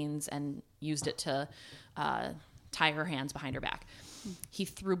her jeans and used it to tie her hands behind her back. He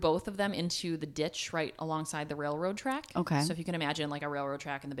threw both of them into the ditch right alongside the railroad track. Okay. So if you can imagine like a railroad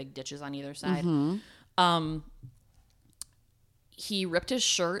track and the big ditches on either side. He ripped his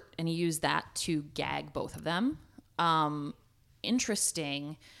shirt and he used that to gag both of them.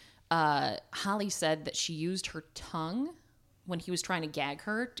 Interesting. Holly said that she used her tongue when he was trying to gag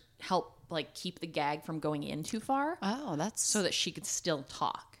her to help like keep the gag from going in too far oh, that's so that she could still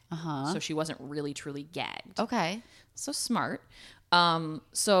talk. So she wasn't really truly gagged. okay. So smart.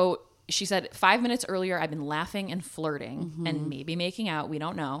 So she said 5 minutes earlier, I've been laughing and flirting and maybe making out. We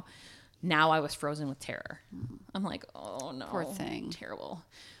don't know. Now I was frozen with terror. I'm like, oh no. Poor thing. Terrible.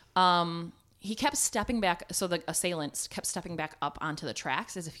 He kept stepping back. So the assailant kept stepping back up onto the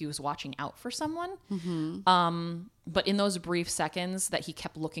tracks as if he was watching out for someone. But in those brief seconds that he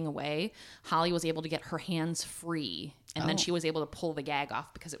kept looking away, Holly was able to get her hands free. And then she was able to pull the gag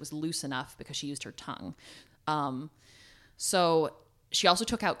off because it was loose enough because she used her tongue. So she also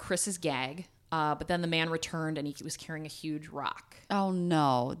took out Chris's gag. But then the man returned and he was carrying a huge rock. Oh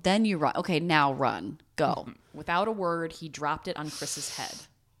no. Then you run. Okay, now run. Go. Without a word, he dropped it on Chris's head.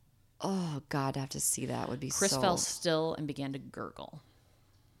 Oh God, to have to see that would be Chris so. fell still and began to gurgle.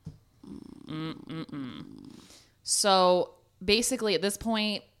 So basically, at this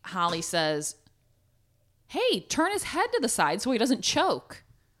point, Holly says, "Hey, turn his head to the side so he doesn't choke."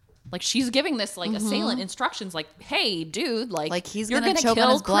 Like she's giving this like assailant instructions, like, "Hey, dude, Like, he's you're gonna gonna choke on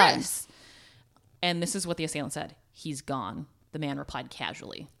kill his blood." Chris." And this is what the assailant said: "He's gone." The man replied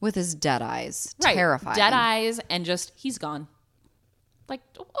casually, With his dead eyes, "Right, terrified. dead eyes, and just he's gone." Like,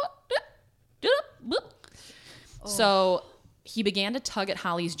 So he began to tug at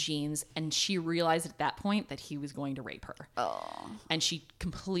Holly's jeans, and she realized at that point that he was going to rape her. And she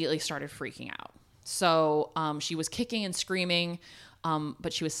completely started freaking out. So she was kicking and screaming,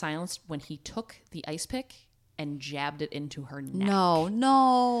 but she was silenced when he took the ice pick and jabbed it into her neck.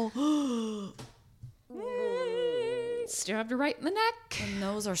 No. Stabbed her right in the neck. And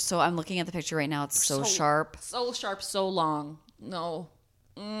those are so, I'm looking at the picture right now. It's so sharp. So sharp, so long. No.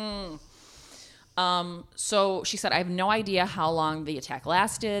 So she said, I have no idea how long the attack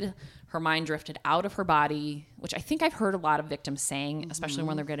lasted. Her mind drifted out of her body, which I think I've heard a lot of victims saying, especially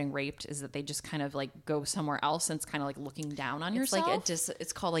when they're getting raped, is that they just kind of like go somewhere else and it's kind of like looking down on It's yourself. like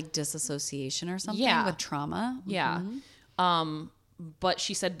it's called like disassociation or something Yeah. with trauma. Yeah. But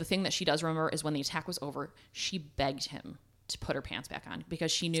she said the thing that she does remember is when the attack was over, she begged him to put her pants back on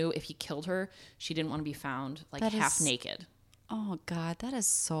because she knew if he killed her, she didn't want to be found like That half is- naked. Oh God, that is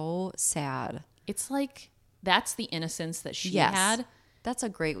so sad. It's like that's the innocence that she Yes. had. That's a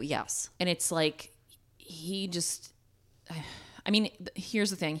great, yes. And it's like he just I mean, here's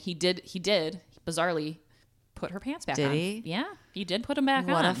the thing. He did bizarrely put her pants back on. Did he? Yeah, he did put them back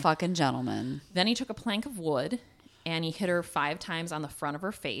on. What a fucking gentleman. Then he took a plank of wood and he hit her 5 times on the front of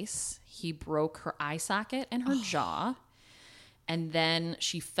her face. He broke her eye socket and her jaw. And then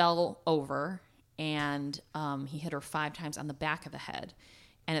she fell over and he hit her 5 times on the back of the head.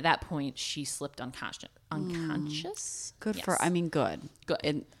 And at that point, she slipped unconscious. Good Yes. for, I mean, good.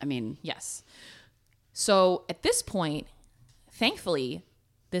 Good. I mean, Yes. So at this point, thankfully,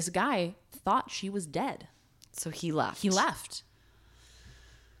 this guy thought she was dead. so he left. He left.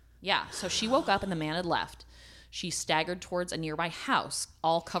 Yeah. So she woke up and the man had left. She staggered towards a nearby house,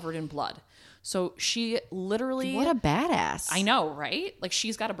 all covered in blood. So she literally. What a badass. I know, right? Like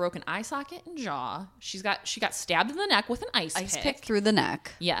she's got a broken eye socket and jaw. She got stabbed in the neck with an ice pick. Through the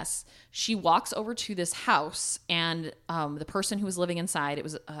neck. Yes. She walks over to this house, and the person who was living inside, it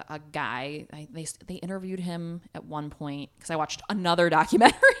was a guy. They interviewed him at one point because I watched another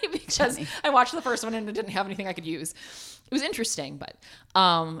documentary because I watched the first one and it didn't have anything I could use. It was interesting, but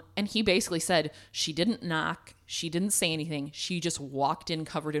and he basically said she didn't knock, she didn't say anything. She just walked in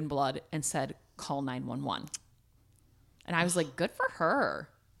covered in blood and said, "Call 911." And I was like, good for her.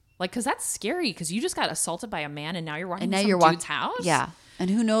 Like, because that's scary because you just got assaulted by a man and now you're walking to some dude's house. Yeah. And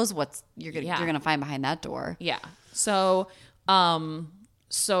who knows what you're Yeah. gonna find behind that door. Yeah. So,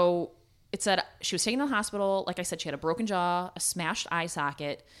 so it said she was taken to the hospital. Like I said, she had a broken jaw, a smashed eye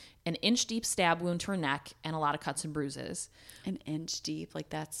socket, an inch-deep stab wound to her neck, and a lot of cuts and bruises. An inch deep, like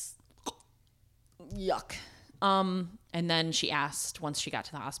that's Yuck. And then she asked, once she got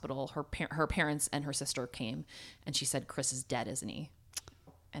to the hospital, her parents and her sister came, and she said, "Chris is dead, isn't he?"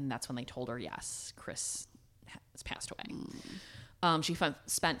 And that's when they told her, yes, Chris has passed away. She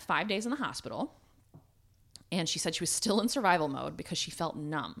spent 5 days in the hospital, and she said she was still in survival mode because she felt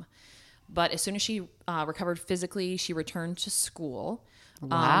numb. But as soon as she recovered physically, she returned to school.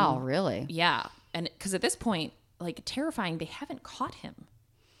 wow, really? Yeah. And because at this point, like terrifying, they haven't caught him.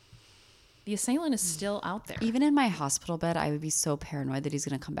 The assailant is still out there. Even in my hospital bed, I would be so paranoid that he's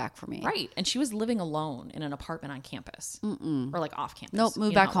gonna come back for me. Right. And she was living alone in an apartment on campus or like off campus. Nope, move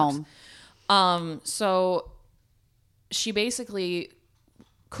You know back how it works. home. So she basically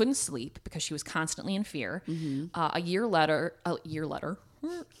couldn't sleep because she was constantly in fear. A year later,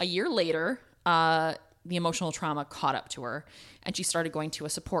 the emotional trauma caught up to her, and she started going to a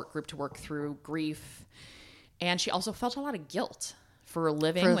support group to work through grief. And she also felt a lot of guilt for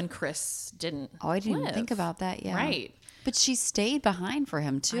living when Chris didn't. Oh, I didn't even live. think about that. Yeah. Right. But she stayed behind for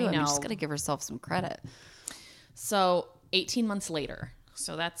him too. I I'm know. just gonna give herself some credit. So 18 months later,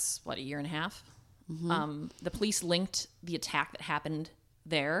 so that's what, a year and a half? The police linked the attack that happened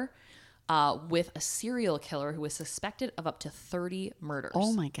there with a serial killer who was suspected of up to 30 murders.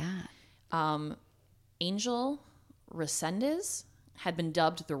 Oh my God. Angel Resendez had been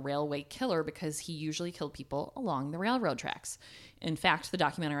dubbed the railway killer because he usually killed people along the railroad tracks. In fact, the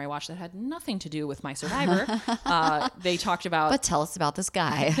documentary I watched that had nothing to do with my survivor, they talked about... But tell us about this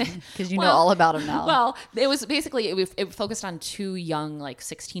guy because you know all about him now. Well, it was basically, it focused on 2 young, like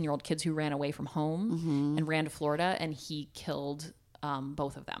 16-year-old kids who ran away from home and ran to Florida, and he killed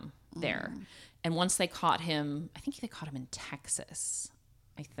both of them there. And once they caught him, I think they caught him in Texas,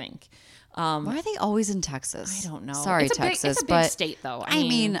 I think. Why are they always in Texas? I don't know. Sorry, It's a Texas, big, it's a big but state, though. I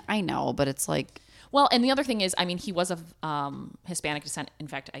mean, I know, but it's like Well, and the other thing is, I mean, he was of Hispanic descent. In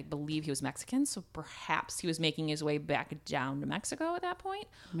fact, I believe he was Mexican, so perhaps he was making his way back down to Mexico at that point.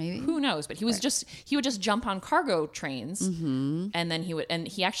 Maybe. Who knows? But he was he would just jump on cargo trains, and then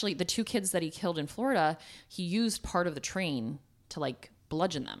he actually, the 2 kids that he killed in Florida, he used part of the train to like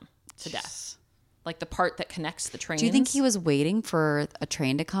bludgeon them to death. like the part that connects the trains. Do you think he was waiting for a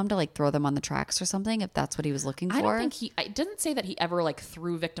train to come to like throw them on the tracks or something? If that's what he was looking for? I don't think I didn't say that he ever like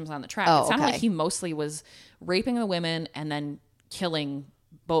threw victims on the track. Oh, It sounded okay. like he mostly was raping the women and then killing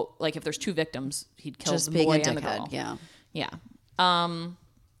both. Like if there's two victims, he'd kill just the being boy a and the girl. dickhead. Yeah. Yeah.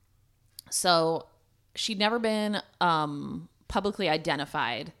 So she'd never been publicly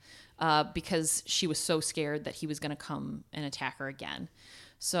identified because she was so scared that he was going to come and attack her again.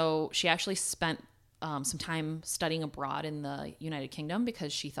 So she actually spent some time studying abroad in the United Kingdom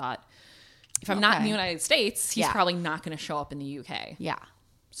because she thought, if I'm not in the United States, he's Yeah. probably not going to show up in the UK. Yeah.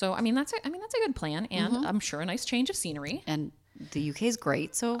 So I mean that's a good plan, and I'm sure a nice change of scenery. And the UK is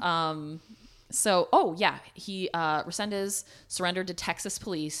great. So So, he Resendez surrendered to Texas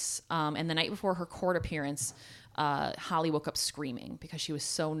police, and the night before her court appearance, Holly woke up screaming because she was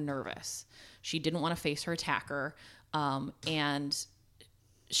so nervous. She didn't want to face her attacker, and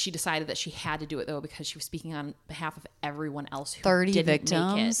she decided that she had to do it though because she was speaking on behalf of everyone else who 30 didn't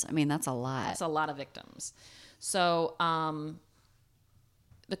victims. make it. I mean, that's a lot. That's a lot of victims. So,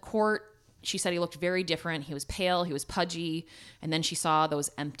 the court, she said he looked very different. He was pale, he was pudgy, and then she saw those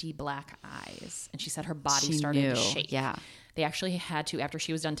empty black eyes, and she said her body She started knew. to shake. Yeah. They actually had to, after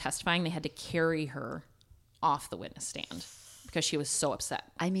she was done testifying, they had to carry her off the witness stand because she was so upset.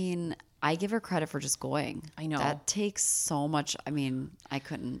 I mean, I give her credit for just going. I know. That takes so much. I mean, I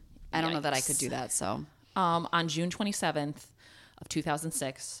don't know that I could Yikes. do that. So On June 27th of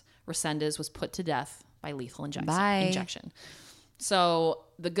 2006, Resendez was put to death by lethal injection. So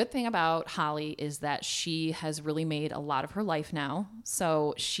the good thing about Holly is that she has really made a lot of her life now.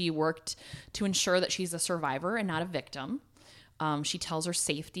 So she worked to ensure that she's a survivor and not a victim. She tells her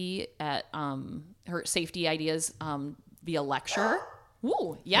safety ideas via lecture.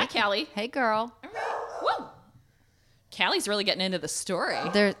 Woo, yeah, Callie. hey, girl. All right. Woo. Callie's really getting into the story.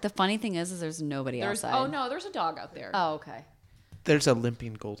 The funny thing is there's nobody outside. Oh no, there's a dog out there. Oh, okay. There's a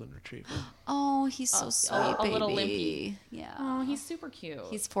limping golden retriever. Oh, he's so sweet, a baby. little limpy. Yeah. Oh, he's super cute.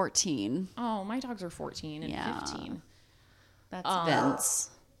 He's 14. Oh, my dogs are 14 and Yeah. 15. That's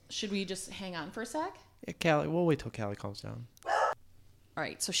Vince. Should we just hang on for a sec? Yeah, Callie. We'll wait till Callie calms down. All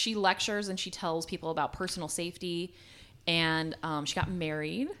right. So she lectures and she tells people about personal safety, and she got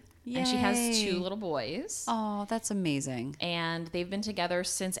married, and she has Yay. 2 little boys. Oh, that's amazing. And they've been together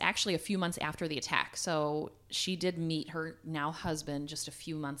since actually a few months after the attack. So she did meet her now husband just a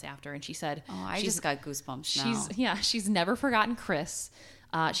few months after, and she said, Oh, I just got goosebumps now. she's never forgotten Chris.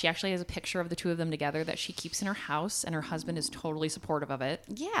 She actually has a picture of the 2 of them together that she keeps in her house, and her husband is totally supportive of it.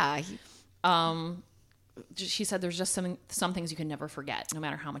 Yeah. She said there's just some things you can never forget, no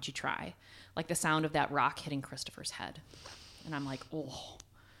matter how much you try, like the sound of that rock hitting Christopher's head. And I'm like, oh,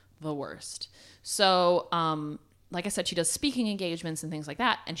 the worst. So, like I said, she does speaking engagements and things like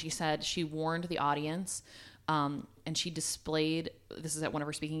that. And she said she warned the audience, and she displayed, this is at one of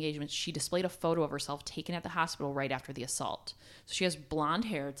her speaking engagements, she displayed a photo of herself taken at the hospital right after the assault. So she has blonde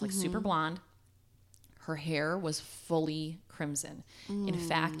hair. It's like super blonde. Her hair was fully crimson. In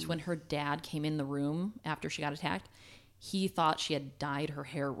fact, when her dad came in the room after she got attacked, he thought she had dyed her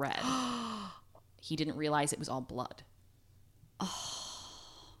hair red. He didn't realize it was all blood.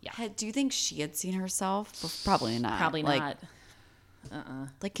 Yeah. Do you think she had seen herself? Probably not. Probably Like, not.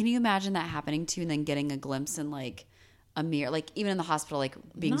 Like, can you imagine that happening to you and then getting a glimpse in like a mirror, like even in the hospital, like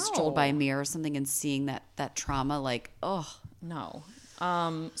being strolled by a mirror or something and seeing that trauma? Like, oh, No.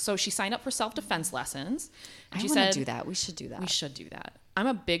 So she signed up for self-defense lessons. And I she want said, to do that. We should do that. We should do that. I'm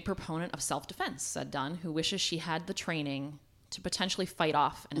a big proponent of self-defense, said Dunn, who wishes she had the training to potentially fight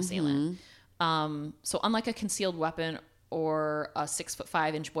off an assailant. So unlike a concealed weapon or a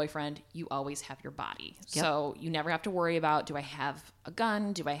 6'5" boyfriend, you always have your body. Yep. So you never have to worry about, do I have a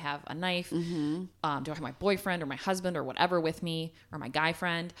gun? Do I have a knife? Do I have my boyfriend or my husband or whatever with me, or my guy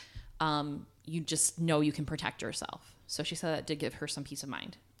friend? You just know you can protect yourself. So she said that did give her some peace of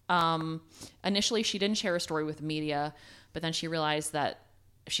mind. Initially, she didn't share her story with the media, but then she realized that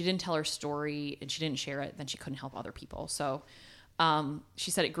if she didn't tell her story and she didn't share it, then she couldn't help other people. So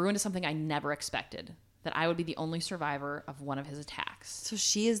she said it grew into something I never expected, that I would be the only survivor of one of his attacks. So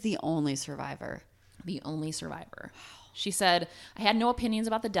she is the only survivor. The only survivor. She said, I had no opinions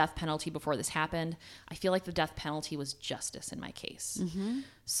about the death penalty before this happened. I feel like the death penalty was justice in my case.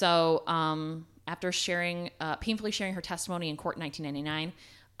 So after painfully sharing her testimony in court in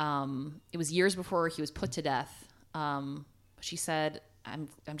 1999, it was years before he was put to death. She said, I'm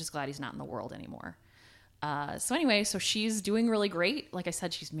just glad he's not in the world anymore. So anyway, so she's doing really great. Like I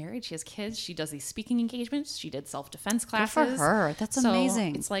said, she's married, she has kids, she does these speaking engagements, she did self-defense classes. Good for her. That's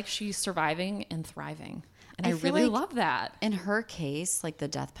amazing. It's like she's surviving and thriving. And I feel really like love that. In her case, like the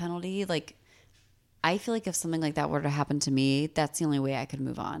death penalty, like I feel like if something like that were to happen to me, that's the only way I could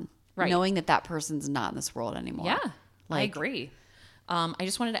move on. Right. Knowing that person's not in this world anymore. Yeah, I Like- agree. I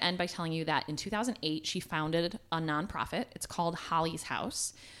just wanted to end by telling you that in 2008, she founded a nonprofit. It's called Holly's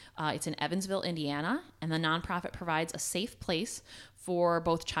House. It's in Evansville, Indiana, and the nonprofit provides a safe place for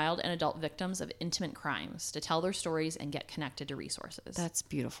both child and adult victims of intimate crimes to tell their stories and get connected to resources. That's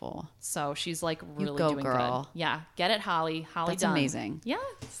beautiful. So she's like really go, doing girl. good. Yeah, get it, Holly. Holly That's Dunn. amazing. Yeah,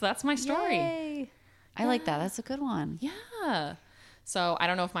 so that's my story. Yay. I like that. That's a good one. Yeah. So I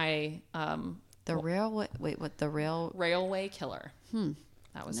don't know if my The railway. Wait, what? The rail. railway killer.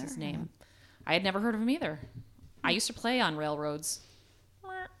 That was his name. I had never heard of him either. I used to play on railroads.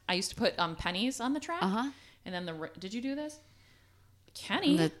 I used to put pennies on the track. And then did you do this? Kenny,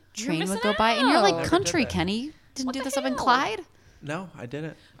 And the you're train would missing go by, and you're like out. country, did that. Kenny. Didn't What do the this up in hell? Clyde. No, I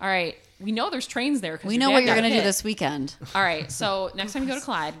didn't. All right, we know there's trains there because We know what you're gonna do this weekend. All right, so next time you go to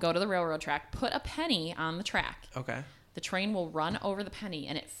Clyde, go to the railroad track, put a penny on the track. Okay. The train will run over the penny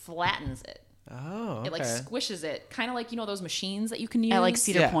and it flattens it. Oh, okay. It like squishes it, kind of like those machines that you can use At like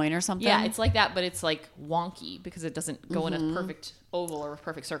Cedar Yeah. Point or something. Yeah, it's like that, but it's like wonky because it doesn't go in Mm-hmm. a perfect oval or a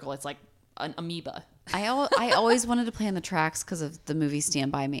perfect circle. It's like an amoeba. I always wanted to play on the tracks because of the movie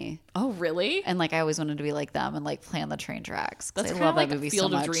Stand By Me, Oh, really? and like I always wanted to be like them and like play on the train tracks. 'Cause That's I kind love of like that movie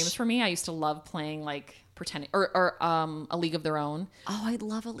Field so of much. Dreams for me. I used to love playing like pretending or A League of Their Own. Oh, I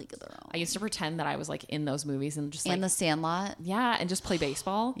love A League of Their Own. I used to pretend that I was like in those movies and just like And The Sandlot. yeah, and just play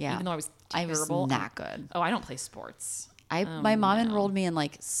baseball. Yeah. Even though I was I was terrible. not good. Oh, I don't play sports. My mom enrolled me in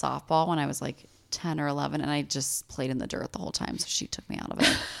like softball when I was like 10 or 11, and I just played in the dirt the whole time. So she took me out of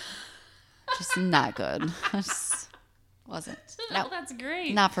it. Just not good. I just wasn't. No, that's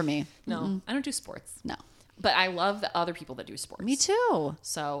great. Not for me. No, I don't do sports. No. But I love the other people that do sports. Me too.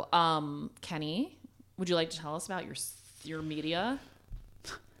 So, Kenny, would you like to tell us about your media?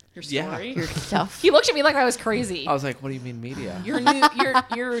 Your Yeah. story? Your stuff. He looked at me like I was crazy. I was like, what do you mean media? Your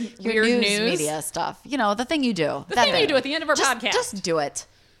weird Your news media stuff. You know, the thing you do. The thing you do at the end of our Just- podcast. Just do it.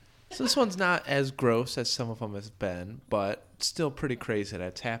 So this one's not as gross as some of them has been, but still pretty crazy that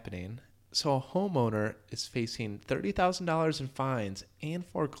it's happening. So a homeowner is facing $30,000 in fines and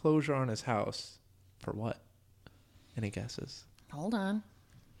foreclosure on his house. For what? Any guesses? Hold on.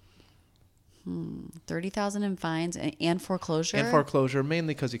 30,000 in fines and foreclosure. And foreclosure,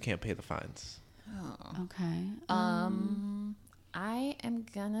 mainly because you can't pay the fines. Okay. I am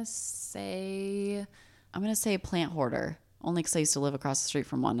gonna say I'm gonna say plant hoarder. Only because I used to live across the street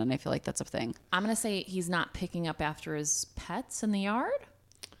from one, and I feel like that's a thing. he's not picking up after his pets in the yard.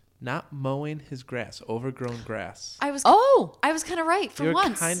 Not mowing his grass, overgrown grass. I was Oh, kind of right for You're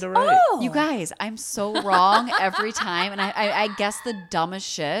once. kind of right. You guys, I'm so wrong every time, and I guess the dumbest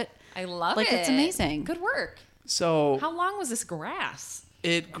shit. I love Like, it. it's amazing. Good work. So How long was this grass?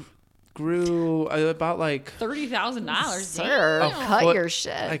 it grew about like Oh, $30,000. Sir, a cut foot- your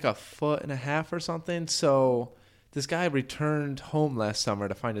shit. like a foot and a half or something. So this guy returned home last summer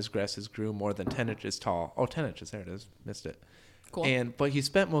to find his grasses grew more than 10 inches tall. Oh, 10 inches. There it is. Missed it. Cool. But he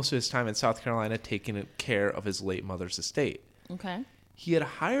spent most of his time in South Carolina taking care of his late mother's estate. Okay. He had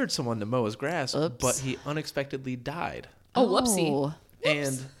hired someone to mow his grass, Oops. but he unexpectedly died. Oh, whoopsie. Oh,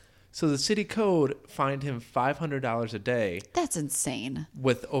 And so the city code fined him $500 a day that's insane.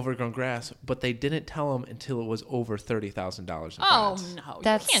 with overgrown grass, but they didn't tell him until it was over $30,000 in Oh fines. no,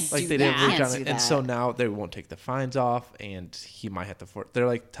 That's- you can't Like do they didn't that. reach Can't on do it, and so that. now they won't take the fines off, and he might have to. They're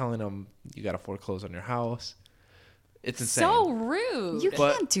like telling him you got to foreclose on your house. It's insane. So rude. You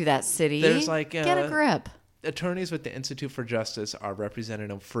But can't do that, city. there's like, get a grip. Attorneys with the Institute for Justice are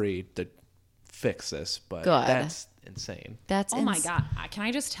representing him free to fix this, but Good. that's insane. That's Oh my God. Can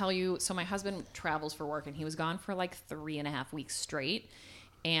I just tell you? So, my husband travels for work and he was gone for like 3.5 weeks straight.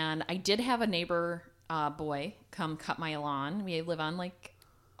 And I did have a neighbor boy come cut my lawn. We live on like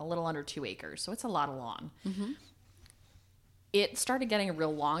a little under 2 acres. So, it's a lot of lawn. Mm-hmm. It started getting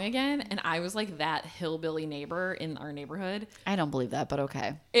real long again. And I was like that hillbilly neighbor in our neighborhood. I don't believe that, but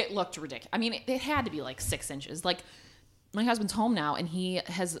okay. It looked ridiculous. I mean, it had to be like 6 inches. Like, my husband's home now and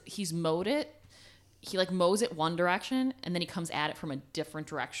he's mowed it. He like mows it one direction and then he comes at it from a different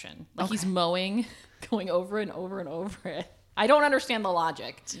direction. Like he's mowing, going over and over and over it. I don't understand the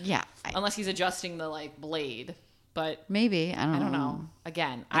logic Yeah, unless he's adjusting the like blade. But maybe. I I don't know.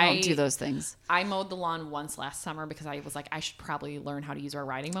 Again, I don't do those things. I mowed the lawn once last summer because I was like, I should probably learn how to use our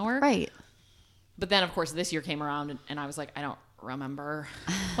riding mower. Right. But then of course this year came around and I was like, I don't remember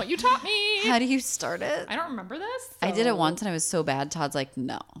what you taught me. How do you start it? I don't remember this. I did it so- once and I was so bad. Todd's like,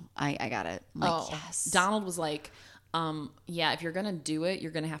 no, I got it. I'm like, yes. Donald was like, yeah, if you're going to do it,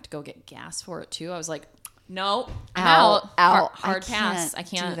 you're going to have to go get gas for it too. I was like, No, I'm Out. out. I Hard pass. can't I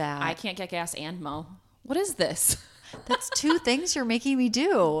can't do that. I can't get gas and mow. What is this? That's 2 things you're making me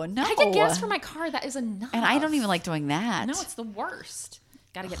do. No. I get gas for my car. That is enough. And I don't even like doing that. No, it's the worst.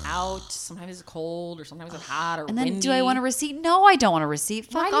 Got to get out. Sometimes it's cold, or sometimes it's hot, or And then windy. do I want a receipt? No, I don't want a receipt.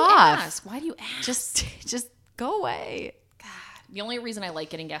 Why Fuck do you off. ask? Why do you ask? Just go away. The only reason I like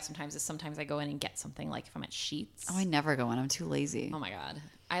getting gas sometimes is sometimes I go in and get something, like if I'm at Sheetz. Oh, I never go in. I'm too lazy. Oh my God.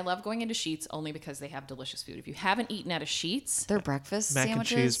 I love going into Sheetz only because they have delicious food. If you haven't eaten at a Sheetz, Their breakfast Mac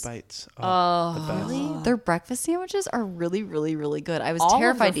sandwiches. and cheese bites. Oh, the best. Really? Their breakfast sandwiches are really, really, really good. I was all of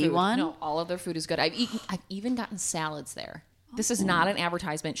terrified to their eat food- one. No, all of their food is good. I've even gotten salads there. This is not an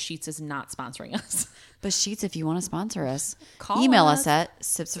advertisement. Sheetz is not sponsoring us. But Sheets, if you want to sponsor us, Call email us. us at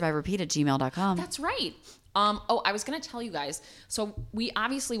sipsurvivorpete@gmail.com. That's right. I was going to tell you guys. So we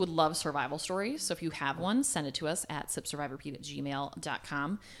obviously would love survival stories. So if you have one, send it to us at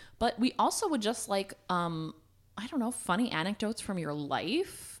sipsurvivorpete@gmail.com. But we also would just like, I don't know, funny anecdotes from your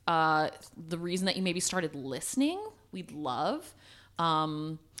life. The reason that you maybe started listening, we'd love.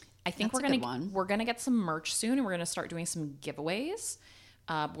 I think That's a good one. we're gonna get some merch soon, and we're gonna start doing some giveaways.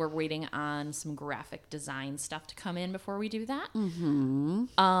 We're waiting on some graphic design stuff to come in before we do that. Mm-hmm.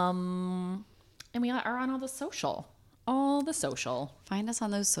 And we are on all the social. Find us on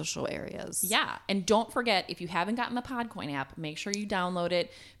those social areas. Yeah. And don't forget, if you haven't gotten the Podcoin app, make sure you download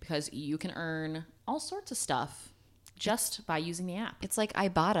it because you can earn all sorts of stuff just by using the app. It's like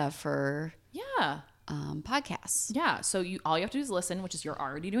Ibotta for Yeah. podcasts. Yeah. So all you have to do is listen, which is you're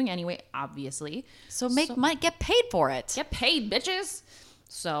already doing anyway, obviously. So might get paid for it. Get paid, bitches.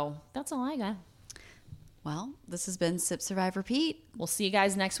 So that's all I got. Well, this has been Sip Survive Repeat. We'll see you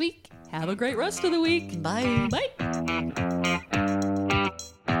guys next week. Have a great rest of the week. Bye. Bye.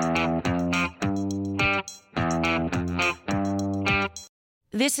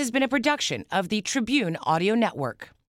 This has been a production of the Tribune Audio Network.